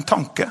starter jo med en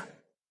tanke.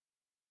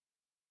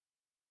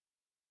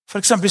 For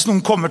eksempel hvis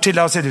noen kommer til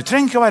deg og sier, du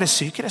trenger ikke å være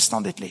syk resten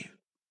av ditt liv.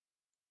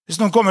 Hvis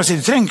noen kommer og sier,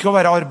 du trenger ikke å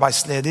være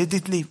arbeidsledig i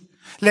ditt liv,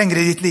 lenger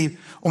i ditt liv,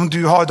 om du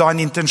har da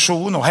en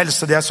intensjon og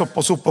helse det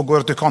såpass opp og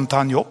går at du kan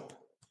ta en jobb.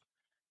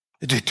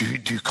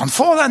 Du kan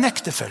få deg en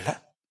ektefelle,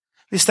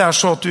 hvis det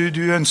så at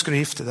du ønsker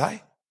å gifte deg.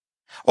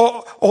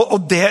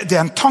 Og det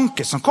en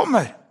tanke som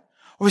kommer.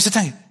 Og hvis du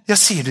tenker, ja,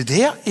 sier du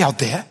det? Ja,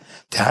 det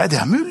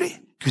er mulig.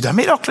 Gud er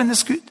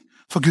miraklenes Gud.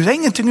 For Gud er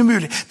ingenting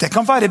umulig. Det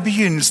kan være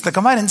begynnelsen, det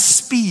kan være en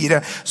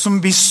spire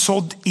som blir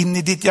sådd inn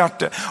i ditt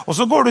hjerte. Og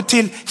så går du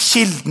til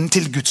kilden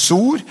til Guds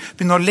ord,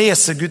 begynner å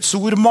lese Guds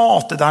ord,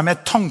 mate deg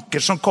med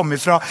tanker som kommer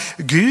fra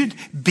Gud,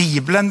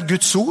 Bibelen,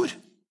 Guds ord.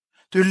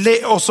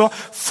 Og så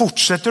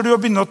fortsetter du å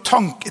begynne å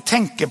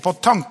tenke på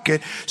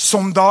tanker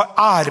som da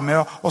er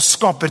med og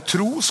skaper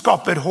tro,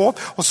 skaper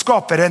håp, og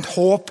skaper en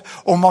håp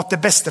om at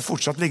det beste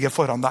fortsatt ligger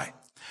foran deg.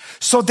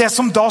 Så det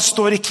som da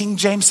står i King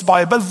James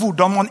Bible,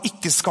 hvordan man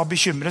ikke skal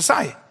bekymre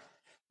seg,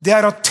 det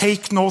er å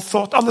take no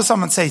thought. Alle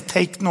sammen sier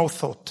take no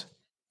thought.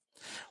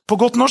 På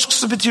godt norsk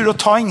så betyr det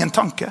å ta ingen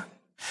tanke.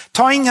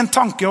 Ta ingen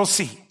tanke å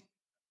si.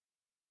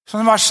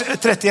 Som vers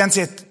 31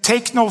 sier,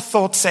 take no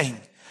thought saying.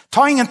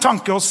 Ta ingen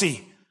tanke å si.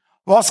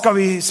 Hva skal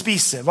vi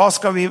spise? Hva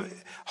skal vi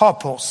ha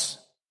på oss?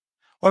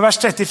 Og i vers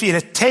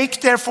 34,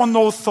 take therefore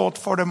no thought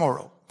for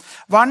tomorrow.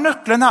 Hva er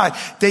nøkkelen her?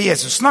 Det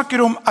Jesus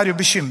snakker om er jo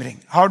bekymring.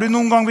 Har du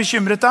noen gang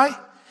bekymret deg?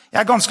 Jeg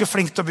er ganske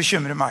flink til å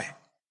bekymre meg.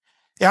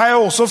 Jeg er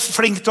også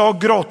flink til å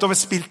gråte over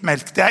spilt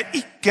melk. Det er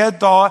ikke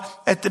da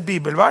et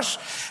bibelvers,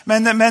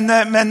 men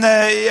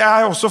jeg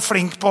er også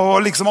flink på å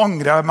liksom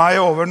angre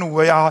meg over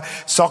noe jeg har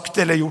sagt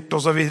eller gjort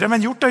og så videre.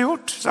 Men gjort er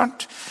gjort,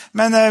 sant?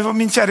 Men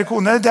min kjære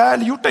kone, det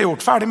er gjort er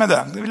gjort, ferdig med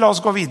det. La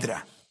oss gå videre.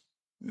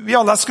 Vi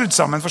alle er skrudd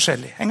sammen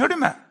forskjellig. Henger du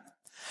med?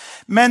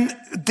 Men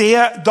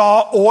det da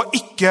å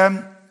ikke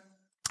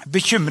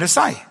bekymre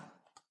seg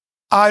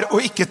er å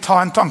ikke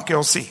ta en tanke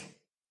og si.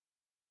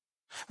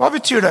 Hva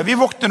betyr det? Vi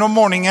våkner om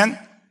morgenen,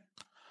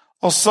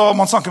 og så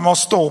man snakker om å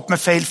stå opp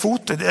med feil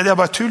fot. Det er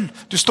bare tull.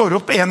 Du står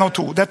opp 1 av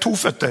 2. Det er 2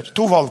 føtter,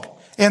 2 valg.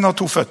 1 av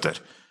 2 føtter.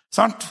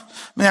 Sant?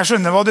 Men jeg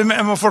skjønner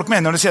hva folk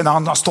mener når de sier at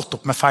han har stått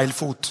opp med feil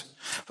fot.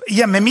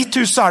 Hjemme i mitt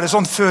hus så er det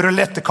sånn før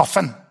eller etter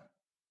kaffen.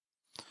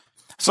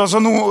 Så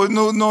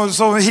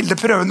Hilde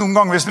prøver noen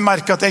ganger hvis du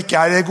merker at jeg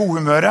ikke er i god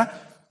humøret.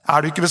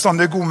 Er du ikke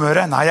bestandig i god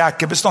humøret? Nei, jeg er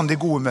ikke bestandig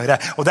i god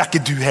humøret, og det er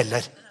ikke du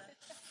heller.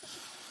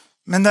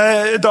 Men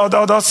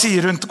da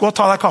sier hun, gå og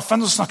ta deg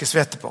kaffen, og så snakkes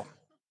vi etterpå.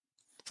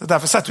 Så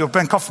derfor setter vi opp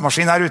en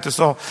kaffemaskin her ute,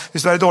 så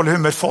hvis du er i dårlig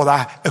humør, få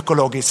deg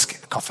økologisk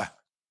kaffe.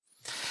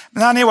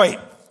 Men anyway,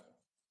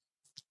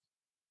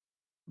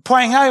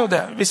 poenget er jo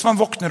det, hvis man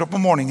våkner opp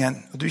om morgenen,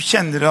 og du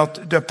kjenner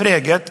at du er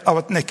preget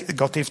av et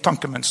negativt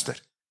tankemønster.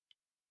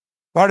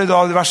 Hva er det da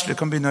det verste du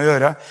kan begynne å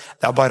gjøre?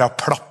 Det er bare å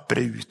plapre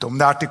ut, om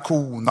det er til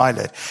kona,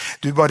 eller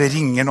du bare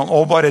ringer noen,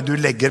 og bare du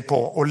legger på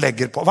og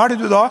legger på. Hva er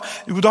det du da?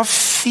 Jo, da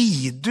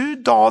feeder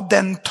du da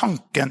den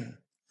tanken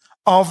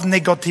av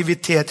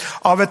negativitet,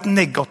 av et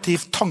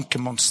negativt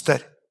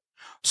tankemønster,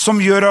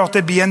 som gjør at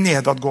det blir en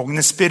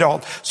nedadgående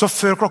spiral. Så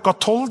før klokka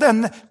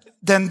 12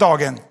 den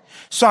dagen,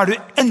 så er du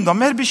enda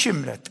mer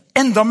bekymret,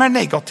 enda mer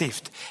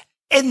negativt,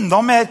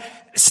 enda mer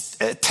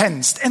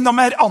tenst, enda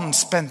mer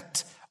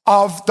anspent,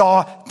 av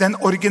da den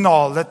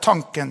originale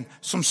tanken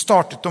som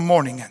startet om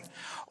morgenen.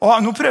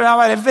 Og nå prøver jeg å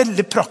være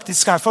veldig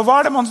praktisk her, for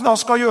hva er det man da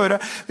skal gjøre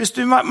hvis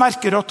du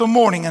merker at om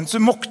morgenen så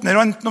våkner,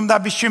 enten om det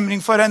er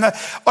bekymring for en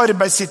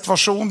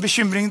arbeidssituasjon,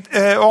 bekymring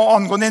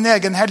angående din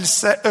egen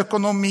helse,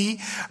 økonomi,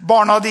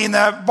 barna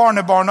dine,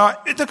 barnebarna,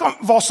 det kan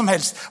hva som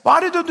helst. Hva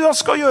er det du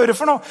skal gjøre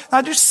for noe?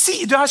 Nei, du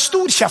er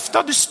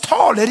storkjeftet, du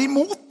taler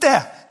imot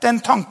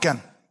den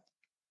tanken.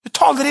 Du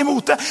taler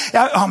imot det.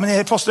 Ja, men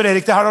pastor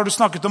Erik, det her har du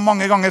snakket om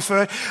mange ganger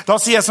før. Da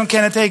sier jeg som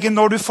Kenneth Hagen,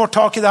 når du får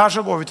tak i det her,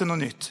 så går vi til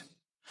noe nytt.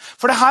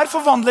 For det her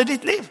forvandler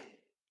ditt liv.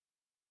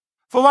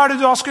 For hva er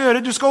det du da skal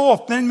gjøre? Du skal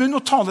åpne din munn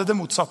og tale det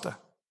motsatte.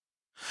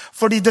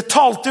 Fordi det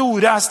talte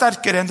ordet er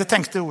sterkere enn det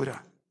tenkte ordet.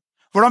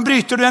 Hvordan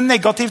bryter du en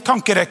negativ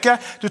tankerekke?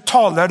 Du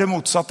taler det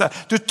motsatte.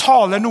 Du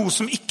taler noe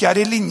som ikke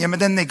er i linje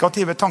med den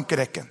negative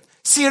tankerekken.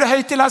 Sier det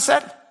høyt til deg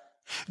selv.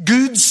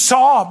 Gud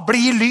sa,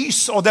 bli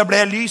lys, og det ble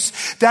lys.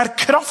 Det er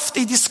kraft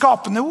i de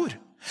skapende ord.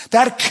 Det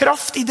er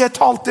kraft i det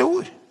talte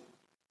ord.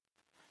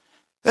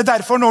 Det er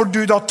derfor når du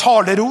da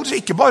taler ord, så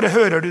ikke bare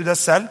hører du det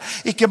selv,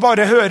 ikke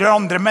bare hører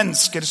andre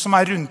mennesker som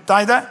er rundt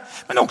deg det,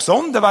 men også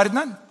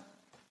åndeverdenen.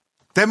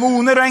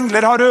 Demoner og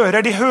engler har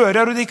ører, de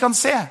hører og de kan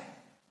se.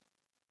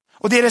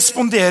 Og de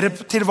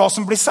responderer til hva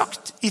som blir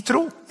sagt, i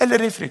tro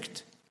eller i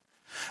frykt.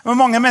 Men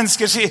mange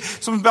mennesker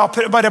som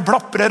bare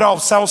blapper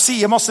av seg og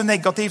sier masse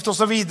negativt og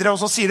så videre, og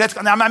så sier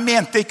de, nei, men jeg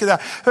mente ikke det.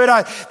 Hør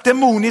her,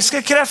 demoniske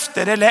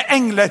krefter eller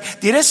engler,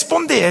 de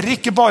responderer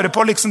ikke bare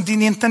på liksom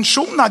din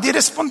intensjon, nei, de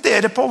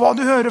responderer på hva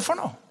du hører for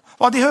noe.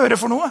 Hva de hører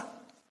for noe.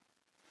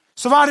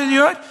 Så hva er det de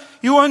gjør?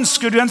 Jo,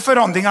 ønsker du en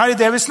forandring, her i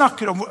det vi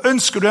snakker om,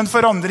 ønsker du en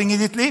forandring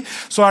i ditt liv,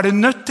 så er du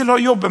nødt til å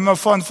jobbe med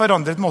å få en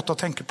forandret måte å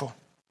tenke på.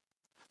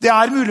 Det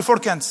er mulig,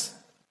 folkens.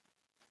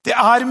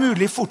 Det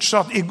mulig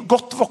fortsatt i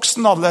godt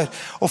voksen alder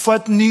å få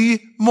et ny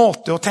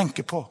måte å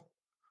tenke på.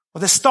 Og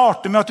det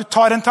starter med at du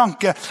tar en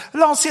tanke.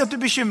 La oss si at du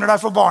bekymrer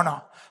deg for barna.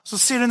 Så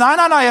sier du, nei,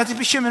 jeg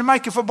bekymrer meg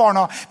ikke for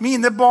barna.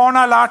 Mine barn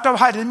har lært av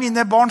Herren.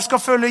 Mine barn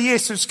skal følge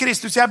Jesus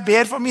Kristus. Jeg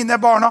ber for mine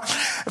barn.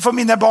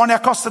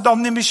 Jeg kaster all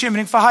min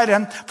bekymring for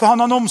Herren, for han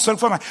har en omsorg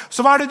for meg.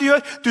 Så hva det du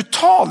gjør? Du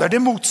taler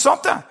det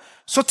motsatte.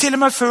 Så til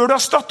og med før du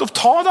har stått opp,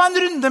 ta da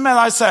en runde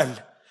med deg selv.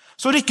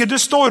 Så ikke du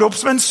står opp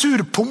som en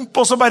surpump,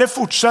 og så bare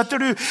fortsetter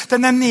du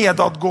denne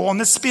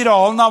nedadgående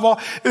spiralen av å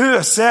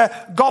øse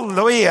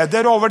galle og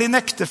eder over din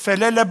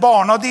ektefelle, eller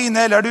barna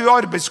dine, eller du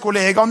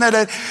arbeidskollegaen,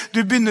 eller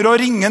du begynner å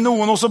ringe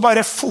noen, og så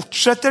bare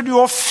fortsetter du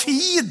å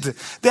feed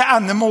det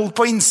animal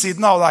på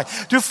innsiden av deg.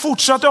 Du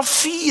fortsetter å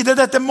feede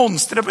dette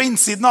monsteret på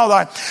innsiden av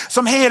deg,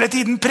 som hele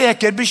tiden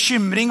preker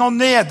bekymring og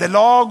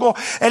nederlag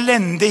og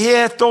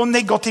elendighet og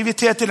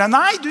negativitet til deg.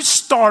 Nei, du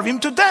starve him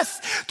to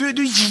death. Du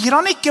gir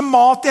han ikke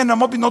mat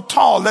gjennom å begynne å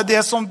tale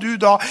det som du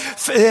da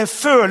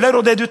føler,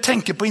 og det du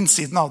tenker på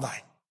innsiden av deg.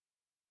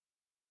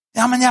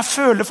 Ja, men jeg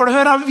føler, for det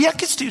hører, vi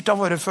ikke styrt av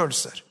våre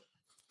følelser.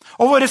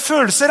 Og våre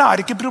følelser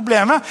ikke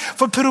problemet,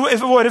 for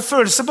våre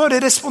følelser bare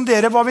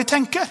responderer hva vi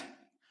tenker.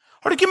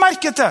 Har du ikke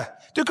merket det?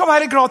 Du kan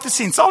være glad til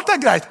sinns, alt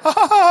greit.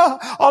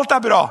 Alt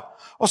bra.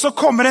 Og så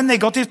kommer en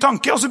negativ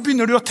tanke, og så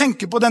begynner du å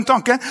tenke på den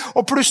tanken,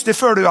 og plutselig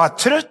føler du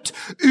trøtt,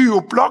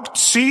 uopplagt,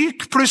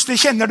 syk, plutselig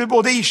kjenner du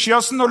både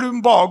ischiasen og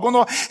lumbagoen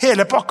og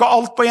hele pakka,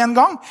 alt på en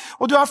gang.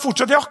 Og du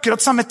fortsatt i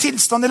akkurat samme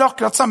tilstand, eller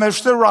akkurat samme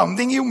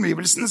surrounding i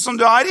omgivelsene som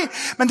du i.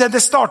 Men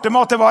det starter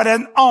med at det var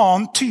en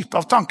annen type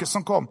av tanke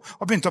som kom,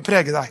 og begynte å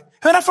prege deg.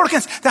 Hør her,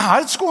 folkens, det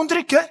her skoen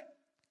trykker.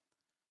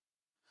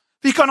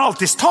 Vi kan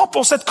alltid ta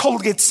på oss et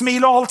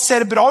Colgate-smil, og alt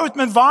ser bra ut,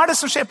 men hva det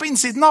som skjer på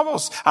innsiden av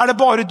oss? Det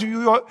bare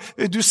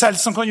du selv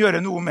som kan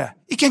gjøre noe med?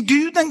 Ikke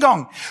Gud en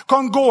gang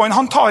kan gå inn.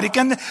 Han tar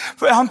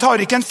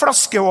ikke en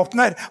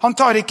flaskeåpner. Han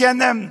tar ikke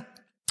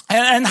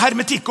en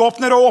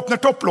hermetikkåpner og åpner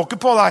topplokket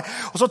på deg.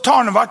 Og så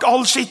tar han vekk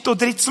all skitt og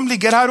dritt som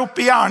ligger her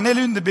oppe i hjernen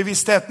eller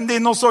underbevisstheten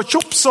din, og så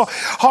tjopp, så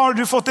har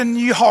du fått en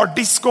ny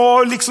harddisk,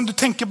 og liksom du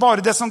tenker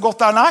bare det som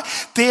godt Nei,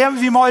 det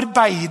vi må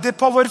arbeide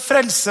på vår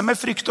frelse med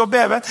frykt og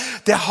beven,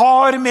 det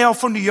har med å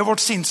fornye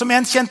vårt sinn. Som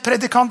en kjent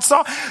predikant sa,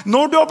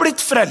 når du har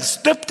blitt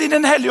frelst, døpt i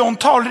den hellige ånd,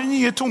 taler i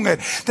nye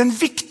tunger, den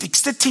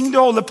viktigste ting du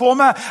holder på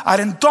med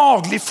en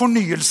daglig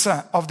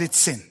fornyelse av ditt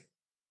sinn.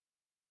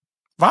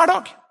 Hver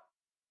dag.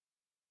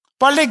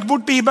 Bare legg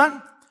bort Bibelen.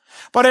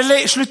 Bare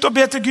slutt å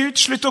be til Gud.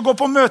 Slutt å gå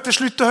på møte.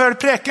 Slutt å høre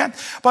preken.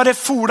 Bare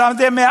for deg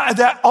det med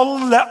det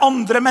alle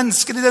andre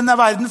mennesker i denne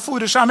verden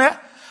forer seg med.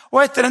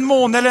 Og etter en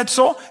måned eller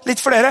så,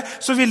 litt flere,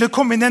 så vil det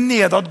komme inn en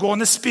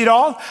nedadgående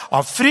spiral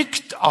av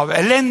frykt, av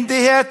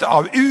elendighet,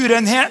 av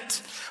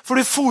urenhet. For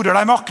du forer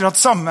deg med akkurat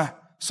samme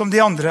som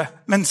de andre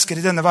mennesker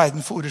i denne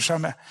verden forer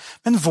seg med.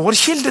 Men vår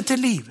kilde til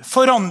liv,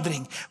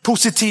 forandring,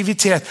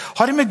 positivitet,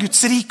 har det med Guds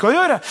rike å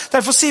gjøre.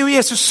 Derfor sier jo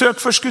Jesus, søk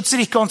først Guds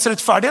rike og hans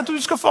rettferdighet, og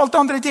du skal få alt det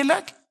andre i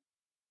tillegg.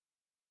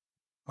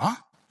 Hva?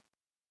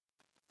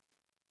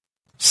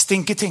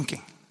 Stinky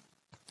thinking.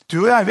 Du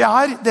og jeg,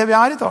 vi det vi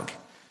i dag,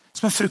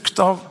 som en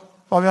frukt av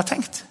hva vi har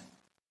tenkt.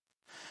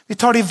 Vi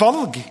tar de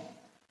valg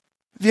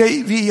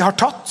vi har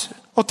tatt,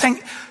 og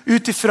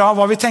ut ifra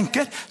hva vi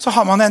tenker, så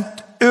har man en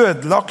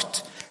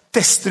ødelagt,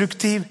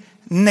 destruktiv,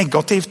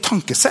 negativ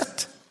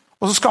tankesett.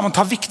 Og så skal man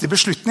ta viktige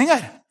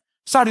beslutninger.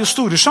 Så det jo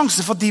store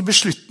sjanser for at de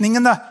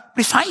beslutningene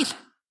blir feil.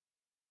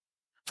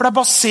 For det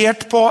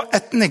basert på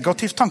et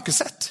negativt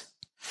tankesett.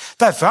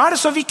 Derfor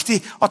det så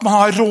viktig at man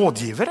har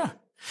rådgivere.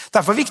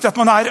 Derfor det viktig at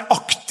man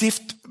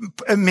aktivt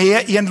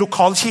med i en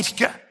lokal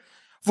kirke,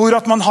 hvor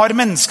at man har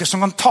mennesker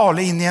som kan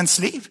tale inn i ens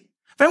liv.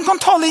 Hvem kan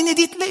tale inn i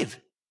ditt liv?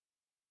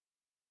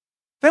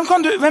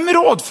 Hvem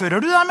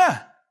rådfører du deg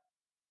med?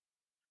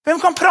 Hvem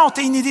kan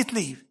prate inn i ditt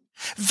liv?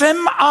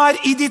 Hvem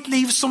i ditt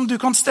liv som du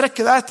kan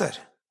strekke deg etter?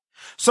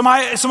 Som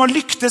har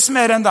lyktes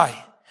mer enn deg?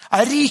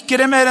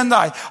 Rikere mer enn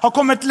deg? Har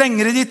kommet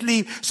lenger i ditt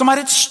liv? Som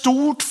et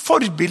stort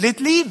forbilde i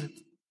ditt liv?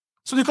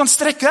 Så du kan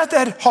strekke deg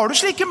etter? Har du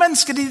slike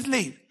mennesker i ditt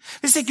liv?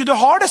 Hvis ikke du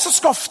har det, så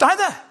skaff deg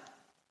det.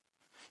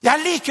 Jeg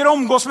liker å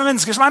omgås med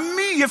mennesker som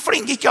mye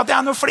flinke, ikke at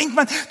jeg noe flink,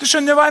 men du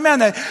skjønner hva jeg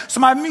mener,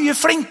 som mye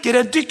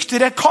flinkere,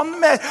 dyktigere, kan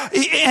mer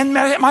enn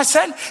meg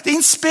selv. Det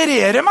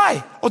inspirerer meg,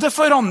 og det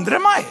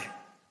forandrer meg.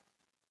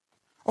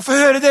 Og få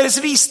høre deres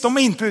visdom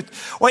og input.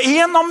 Og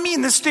en av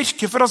mine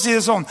styrker, for å si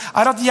det sånn,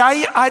 at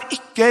jeg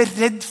ikke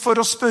redd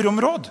for å spørre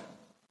om råd.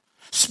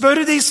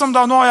 Spør de som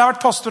da, nå har jeg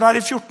vært pastor her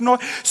i 14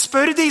 år,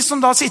 spør de som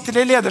da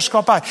sitter i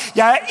lederskap her.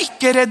 Jeg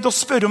ikke redd å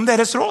spørre om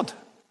deres råd.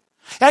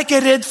 Jeg ikke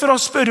redd for å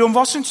spørre om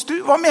hva synes du,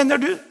 hva mener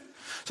du?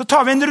 Så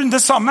tar vi en runde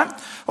sammen.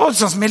 Og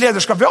sånn som i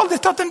lederskap, vi har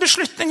aldri tatt en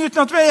beslutning uten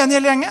at vi enige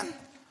i gjengen.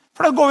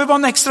 For da går vi bare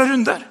en ekstra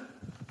runde.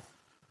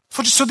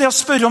 Så det å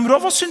spørre om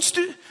råd, hva synes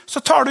du? Så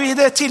tar du i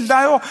det til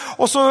deg,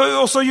 og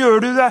så gjør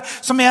du det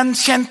som en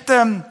kjent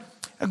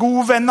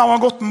god venn av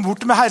han gått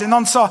bort med Herren.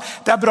 Han sa,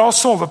 det bra å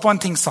sove på en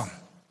ting, sa han.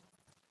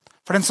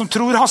 For den som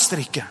tror haster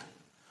ikke.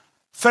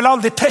 Føler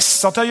aldri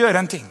presset til å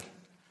gjøre en ting.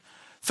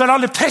 Føler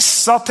aldri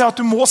presset til at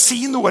du må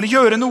si noe eller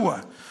gjøre noe.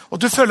 Og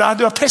du føler at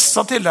du er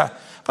presset til det.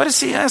 Bare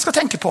si, jeg skal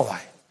tenke på deg.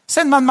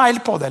 Send meg en mail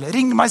på det, eller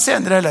ring meg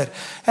senere, eller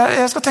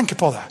jeg skal tenke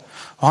på det.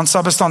 Og han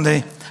sa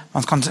bestandig,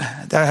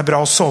 det er bra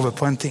å sove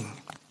på en ting.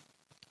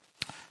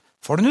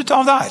 Får du ut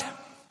av det her?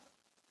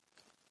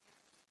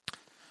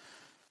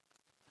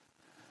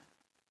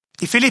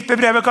 I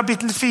Filippebrevet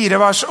kapittel 4,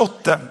 vers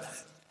 8,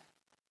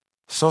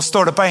 så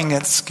står det på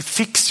engelsk,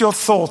 fix your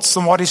thoughts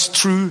on what is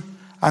true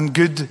and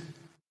good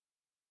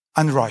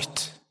and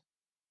right.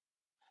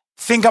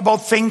 Think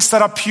about things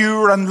that are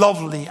pure and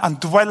lovely and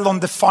dwell on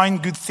the fine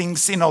good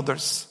things in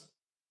others.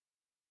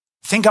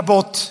 Think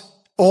about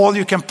all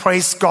you can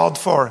praise God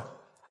for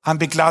and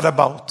be glad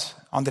about.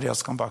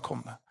 Andreas kan bare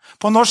komme.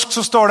 På norsk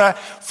så står det,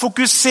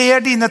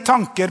 fokuser dine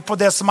tanker på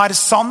det som er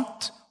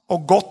sant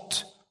og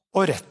godt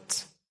og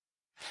rett.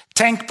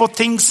 Tenk på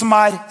ting som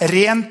er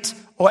rent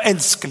og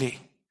elskelig.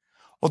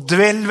 Og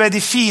dvel ved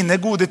de fine,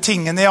 gode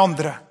tingene i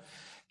andre.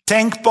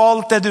 Tenk på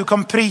alt det du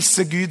kan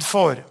prise Gud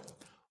for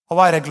og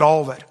være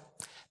glad over.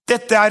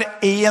 Dette er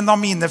en av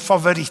mine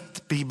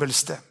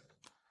favorittbibelsted.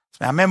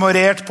 Som jeg har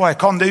memorert på, jeg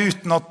kan det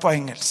utenat på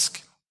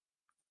engelsk.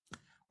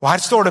 Og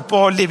her står det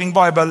på Living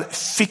Bible,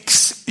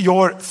 fix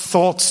your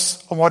thoughts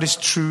on what is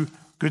true,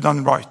 good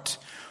and right.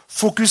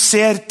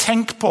 Fokuser,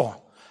 tenk på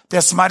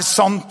det som er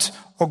sant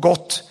og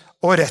godt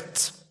og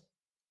rett.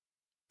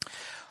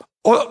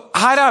 Og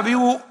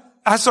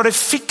her står det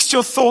fix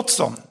your thoughts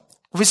on.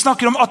 Og vi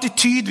snakker om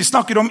attityd, vi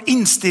snakker om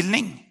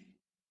innstilling.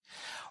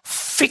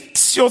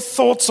 Fix your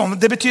thoughts on,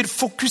 det betyr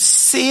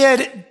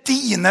fokuser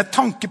dine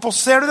tanker på.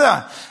 Ser du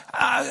det?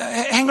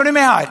 Henger du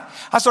med her?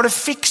 Her står det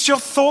fix your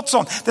thoughts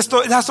on.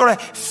 Her står det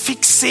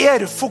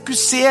fixer,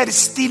 fokuser,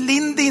 still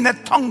inn dine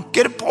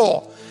tanker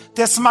på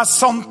det som er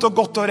sant og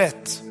godt og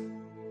rett.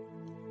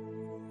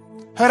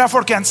 Hør her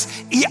folkens,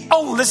 i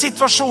alle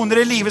situasjoner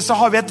i livet så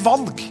har vi et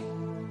valg.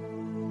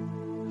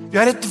 Vi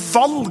har et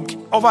valg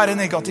å være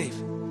negativ.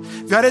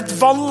 Vi har et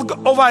valg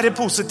å være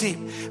positiv.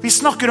 Vi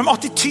snakker om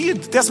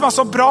attityd. Det som er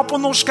så bra på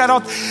norsk er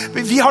at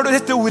vi har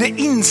dette ordet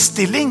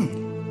innstilling.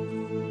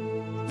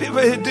 Du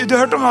har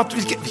hørt om at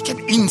hvilken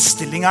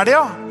innstilling er det,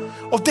 ja?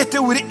 Og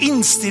dette ordet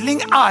innstilling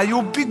er jo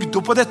bygd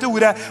opp på dette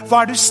ordet. Hva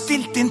er du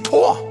stilt inn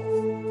på?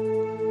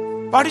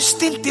 Hva er du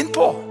stilt inn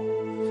på?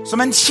 Som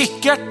en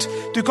kikkert.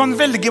 Du kan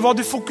velge hva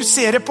du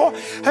fokuserer på.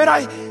 Hør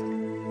her,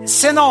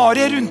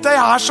 scenariet rundt deg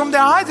er som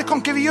det er. Det kan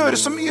ikke vi gjøre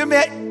så mye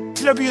med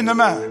til å begynne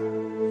med.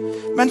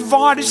 Men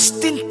hva er du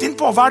stilt inn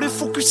på? Hva er du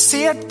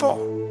fokusert på?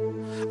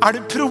 Er du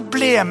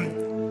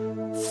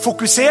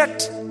problemfokusert,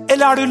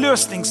 eller er du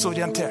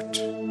løsningsorientert?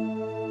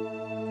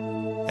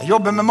 Jeg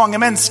jobber med mange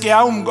mennesker.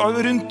 Jeg omgår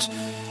rundt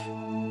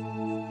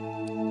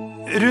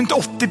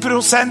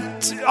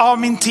 80% av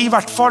min tid i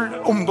hvert fall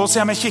omgås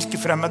jeg med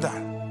kirkefremmede.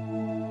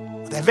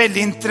 Det er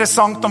veldig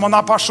interessant når man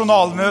har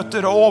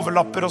personalmøter og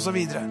overlapper og så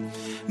videre.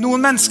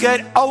 Noen mennesker,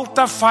 alt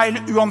er feil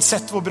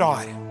uansett hvor bra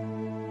det er.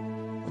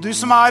 Du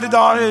som er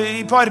da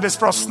på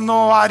arbeidsplassen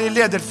og er i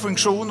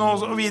lederfunksjon og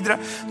så videre,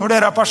 når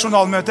dere har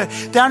personalmøter,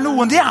 det er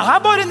noen, de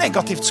er bare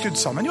negativt skudd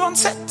sammen,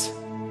 uansett.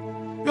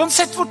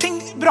 Uansett hvor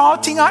bra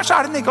ting er, så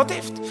er det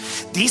negativt.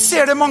 De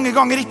ser det mange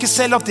ganger ikke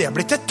selv at det er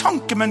blitt et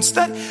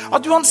tankemønster,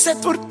 at uansett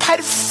hvor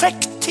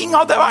perfekt ting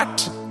hadde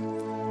vært,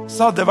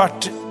 så hadde det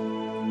vært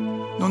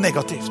noe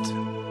negativt.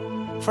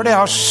 For det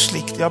er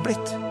slik de har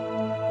blitt.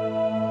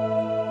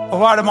 Og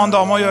hva er det man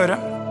da må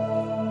gjøre?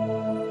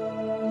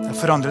 Det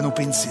forandrer noe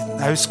på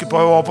innsiden. Jeg husker på,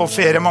 jeg var på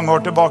ferie mange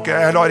år tilbake.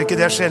 Jeg lar ikke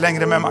det skje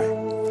lenger med meg.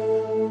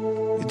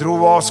 Vi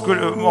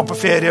var på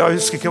ferie, og jeg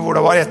husker ikke hvor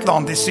det var, et eller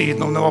annet i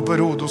syden, om det var på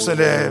Rodos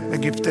eller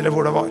Egypt eller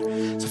hvor det var.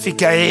 Så fikk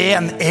jeg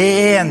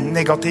en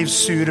negativ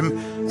sur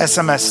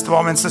SMS. Det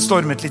var mens det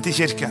stormet litt i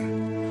kirken.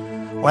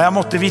 Og jeg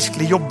måtte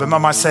virkelig jobbe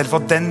med meg selv for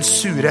at den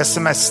sure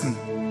SMS-en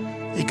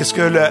ikke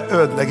skulle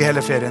ødelegge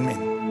hele ferien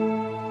min.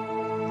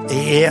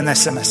 En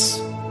SMS.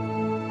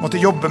 Måtte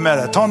jobbe med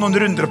det. Ta noen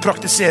runder og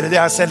praktisere det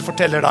jeg selv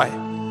forteller deg.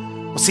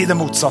 Og si det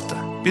motsatte.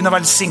 Begynne å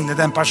velsigne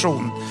den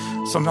personen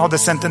som hadde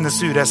sendt denne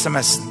sure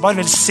SMS-en.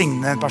 Bare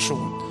velsigne en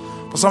person.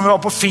 Og så vi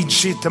var på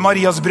Fiji til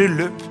Marias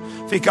bryllup.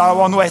 Fikk jeg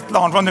var noe et eller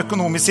annet, var en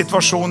økonomisk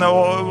situasjon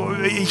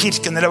og i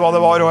kirken eller hva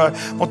det var. Og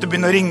jeg måtte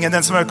begynne å ringe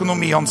den som er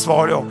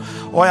økonomiansvarig.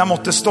 Og jeg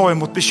måtte stå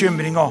imot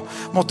bekymring. Og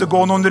måtte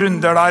gå noen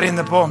runder der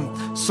inne på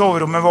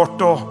soverommet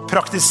vårt og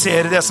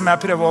praktisere det som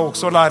jeg prøver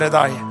også å lære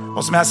deg. Og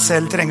som jeg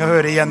selv trenger å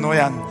høre igjen og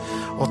ign.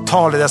 Og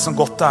tale det som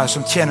godt er,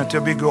 som tjener til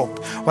å bygge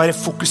opp. Og være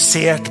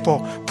fokusert på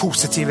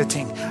positive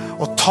ting.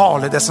 Og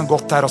tale det som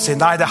godt er og si,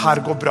 nei, det her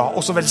går bra.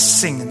 Og så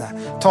velsigne.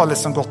 Tale det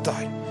som godt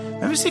er.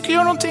 Men hvis du ikke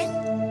gjør noen ting,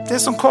 det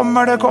som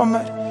kommer, det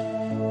kommer.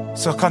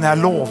 Så kan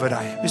jeg love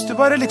deg. Hvis du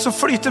bare liksom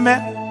flyter med,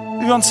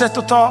 uansett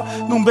å ta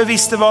noen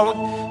bevisste valg,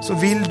 så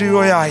vil du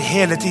og jeg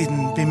hele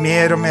tiden bli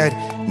mer og mer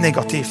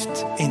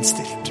negativt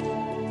innstilt.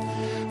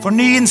 For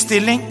ny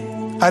innstilling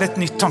er et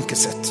nytt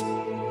tankesett.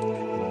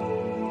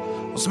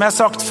 Og som jeg har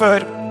sagt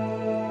før,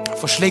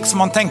 for slik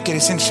som han tenker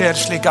i sin sjel,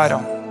 slik er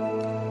han.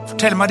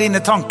 Fortell meg dine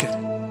tanker.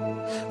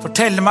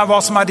 Fortell meg hva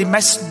som er de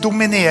mest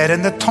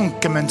dominerende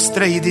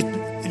tankemønstre i ditt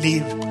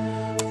liv.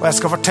 Og jeg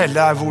skal fortelle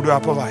deg hvor du er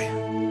på vei.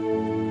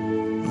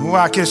 Nå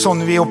ikke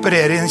sånn vi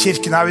opererer i den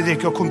kirken her, vi driver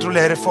ikke og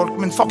kontrollerer folk,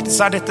 men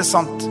faktisk dette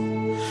sant.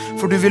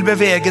 For du vil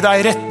bevege deg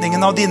i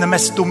retningen av dine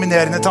mest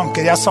dominerende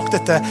tanker. Jeg har sagt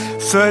dette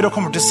før og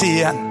kommer til å si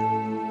igjen.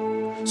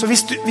 Så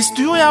hvis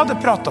du og jeg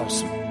hadde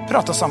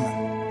pratet sammen,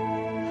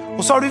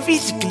 og så har du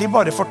virkelig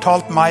bare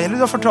fortalt meg, eller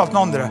du har fortalt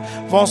noen andre,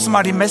 hva som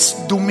de mest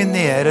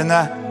dominerende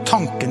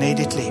tankene i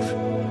ditt liv,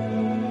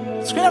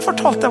 så kunne jeg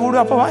fortalt deg hvor du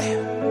på vei.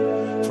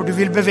 For du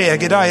vil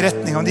bevege deg i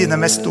retning av dine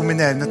mest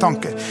dominerende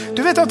tanker.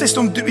 Du vet at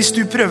hvis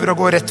du prøver å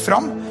gå rett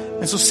fram,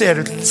 men så ser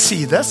du til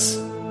sides,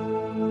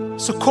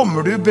 så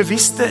kommer du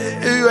bevisst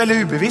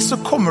eller ubevisst, så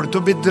kommer du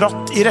til å bli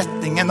dratt i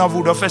retningen av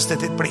hvor du har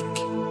festet ditt blikk.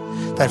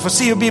 Derfor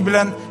sier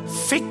Bibelen,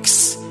 fix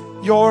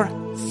your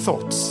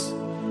thoughts.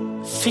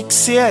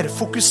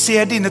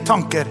 Fokuser dine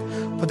tanker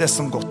på det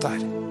som godt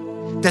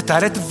Dette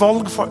et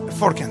valg,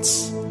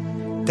 folkens.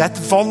 Det et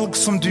valg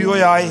som du og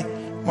jeg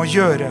må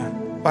gjøre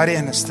hver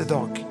eneste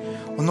dag.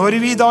 Og når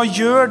vi da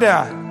gjør det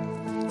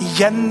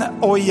igjen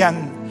og igjen,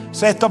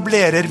 så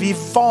etablerer vi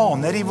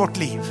vaner i vårt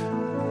liv.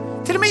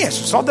 Til og med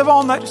Jesus hadde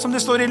vaner, som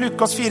det står i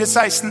Lukas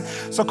 4,16.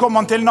 Så kom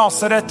han til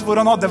Nazaret, hvor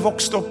han hadde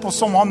vokst opp, og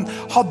som han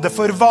hadde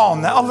for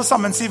vane. Alle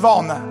sammen sier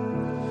vane.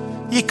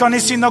 Gikk han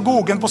i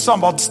synagogen på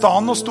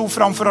sabbatsdagen og sto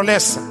fram for å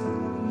lese.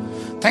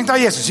 Tenk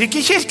deg, Jesus gikk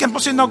i kirken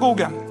på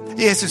synagogen.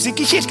 Jesus gikk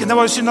i kirken, det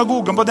var jo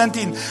synagogen på den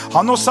tiden.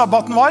 Han og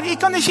sabbaten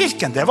gikk han i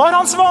kirken. Det var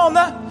hans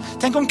vane.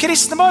 Tenk om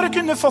kristne bare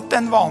kunne fått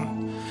den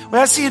vanen. Og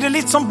jeg sier det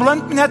litt sånn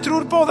blunt, men jeg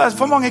tror på det.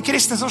 For mange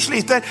kristne som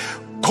sliter.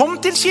 Kom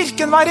til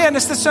kirken hver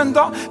eneste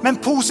søndag med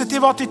en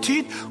positiv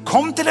attityd.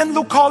 Kom til en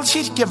lokal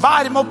kirke,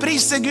 vær med å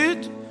prise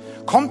Gud.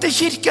 Kom til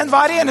kirken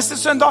hver eneste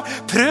søndag.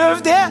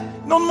 Prøv det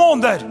noen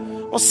måneder,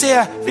 og se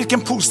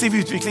hvilken positiv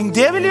utvikling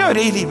det vil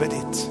gjøre i livet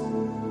ditt.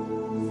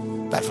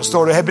 Derfor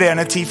står det i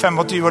Hebreerne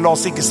 10:25, og la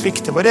oss ikke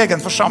svikte vår egen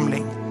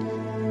forsamling,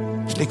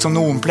 slik som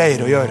noen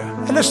pleier å gjøre.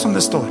 Eller som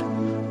det står,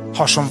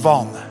 har som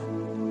vane.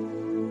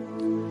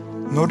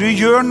 Når du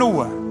gjør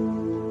noe,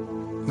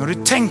 når du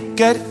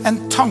tenker en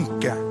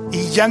tanke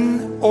igjen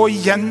og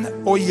igjen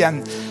og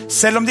igjen,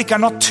 selv om det ikke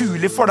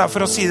naturlig for deg,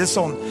 for å si det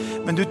sånn,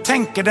 men du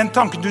tenker den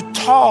tanken, du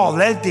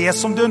taler det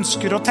som du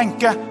ønsker å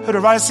tenke. Hører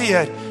du hva jeg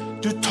sier?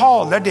 Du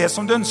taler det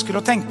som du ønsker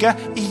å tenke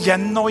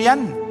igjen og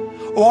igjen.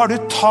 Og har du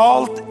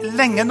talt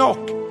lenge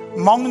nok,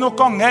 mange nok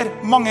ganger,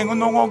 mange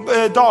nok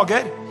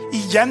dager,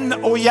 igjen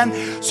og igjen,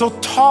 så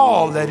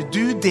taler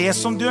du det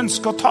som du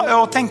ønsker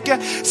å tenke,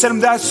 selv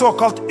om det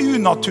såkalt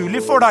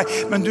unaturlig for deg,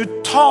 men du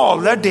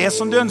taler det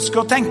som du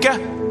ønsker å tenke,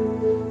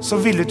 så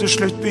vil du til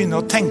slutt begynne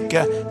å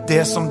tenke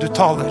det som du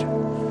taler.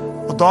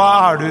 Og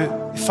da du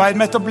i ferd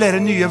med å etablere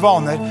nye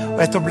vaner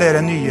og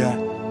etablere nye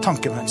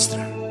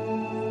tankemønstre.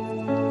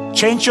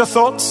 Change your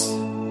thoughts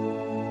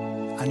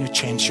and you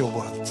change your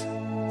world.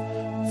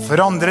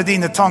 Forandre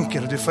dine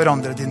tanker, og du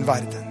forandrer din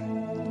verden.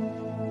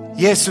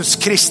 Jesus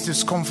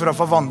Kristus kom for å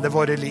forvandle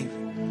våre liv.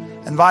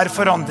 Enhver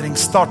forandring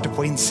starter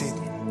på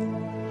innsiden.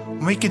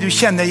 Om ikke du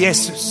kjenner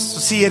Jesus, så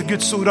sier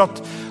Guds ord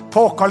at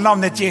påkall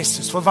navnet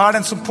Jesus. For hver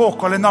den som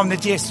påkaller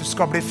navnet Jesus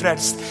skal bli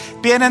frelst.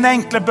 Be den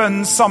enkle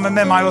bønnen sammen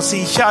med meg og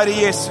si, kjære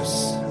Jesus,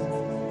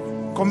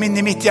 kom inn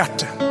i mitt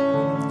hjerte.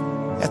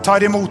 Jeg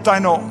tar imot deg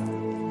nå,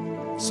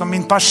 som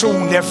min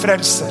personlige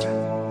frelser,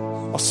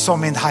 og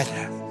som min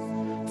Herre.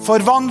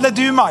 Forvandle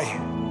du meg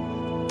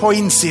på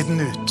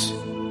innsiden ut.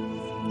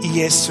 I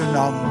Jesu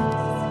navn.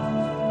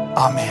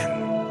 Amen.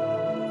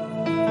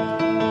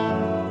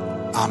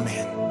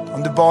 Amen.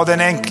 Om du ba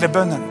den enkle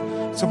bønnen,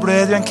 så ble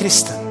du en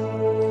kristen.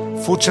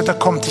 Fortsett å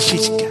komme til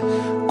kirke.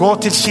 Gå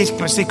til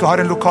kirken hvis du ikke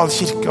har en lokal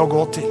kirke å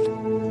gå til.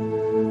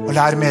 Og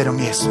lær mer om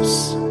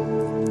Jesus.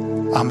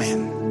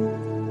 Amen.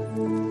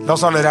 La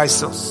oss alle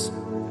reise oss.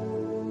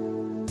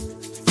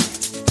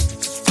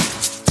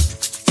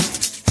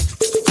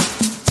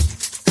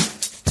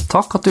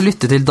 Takk at du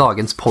lytter til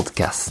dagens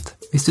podcast.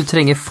 Hvis du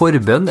trenger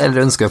forbønn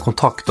eller ønsker å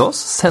kontakte oss,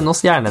 send oss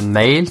gjerne en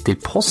mail til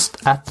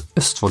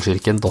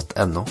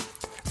post@østfoldkirken.no.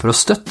 For å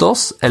støtte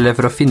oss, eller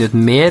for å finne ut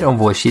mer om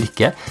vår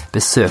kirke,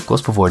 besøk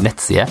oss på vår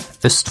nettside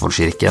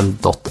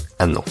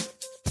østfoldkirken.no.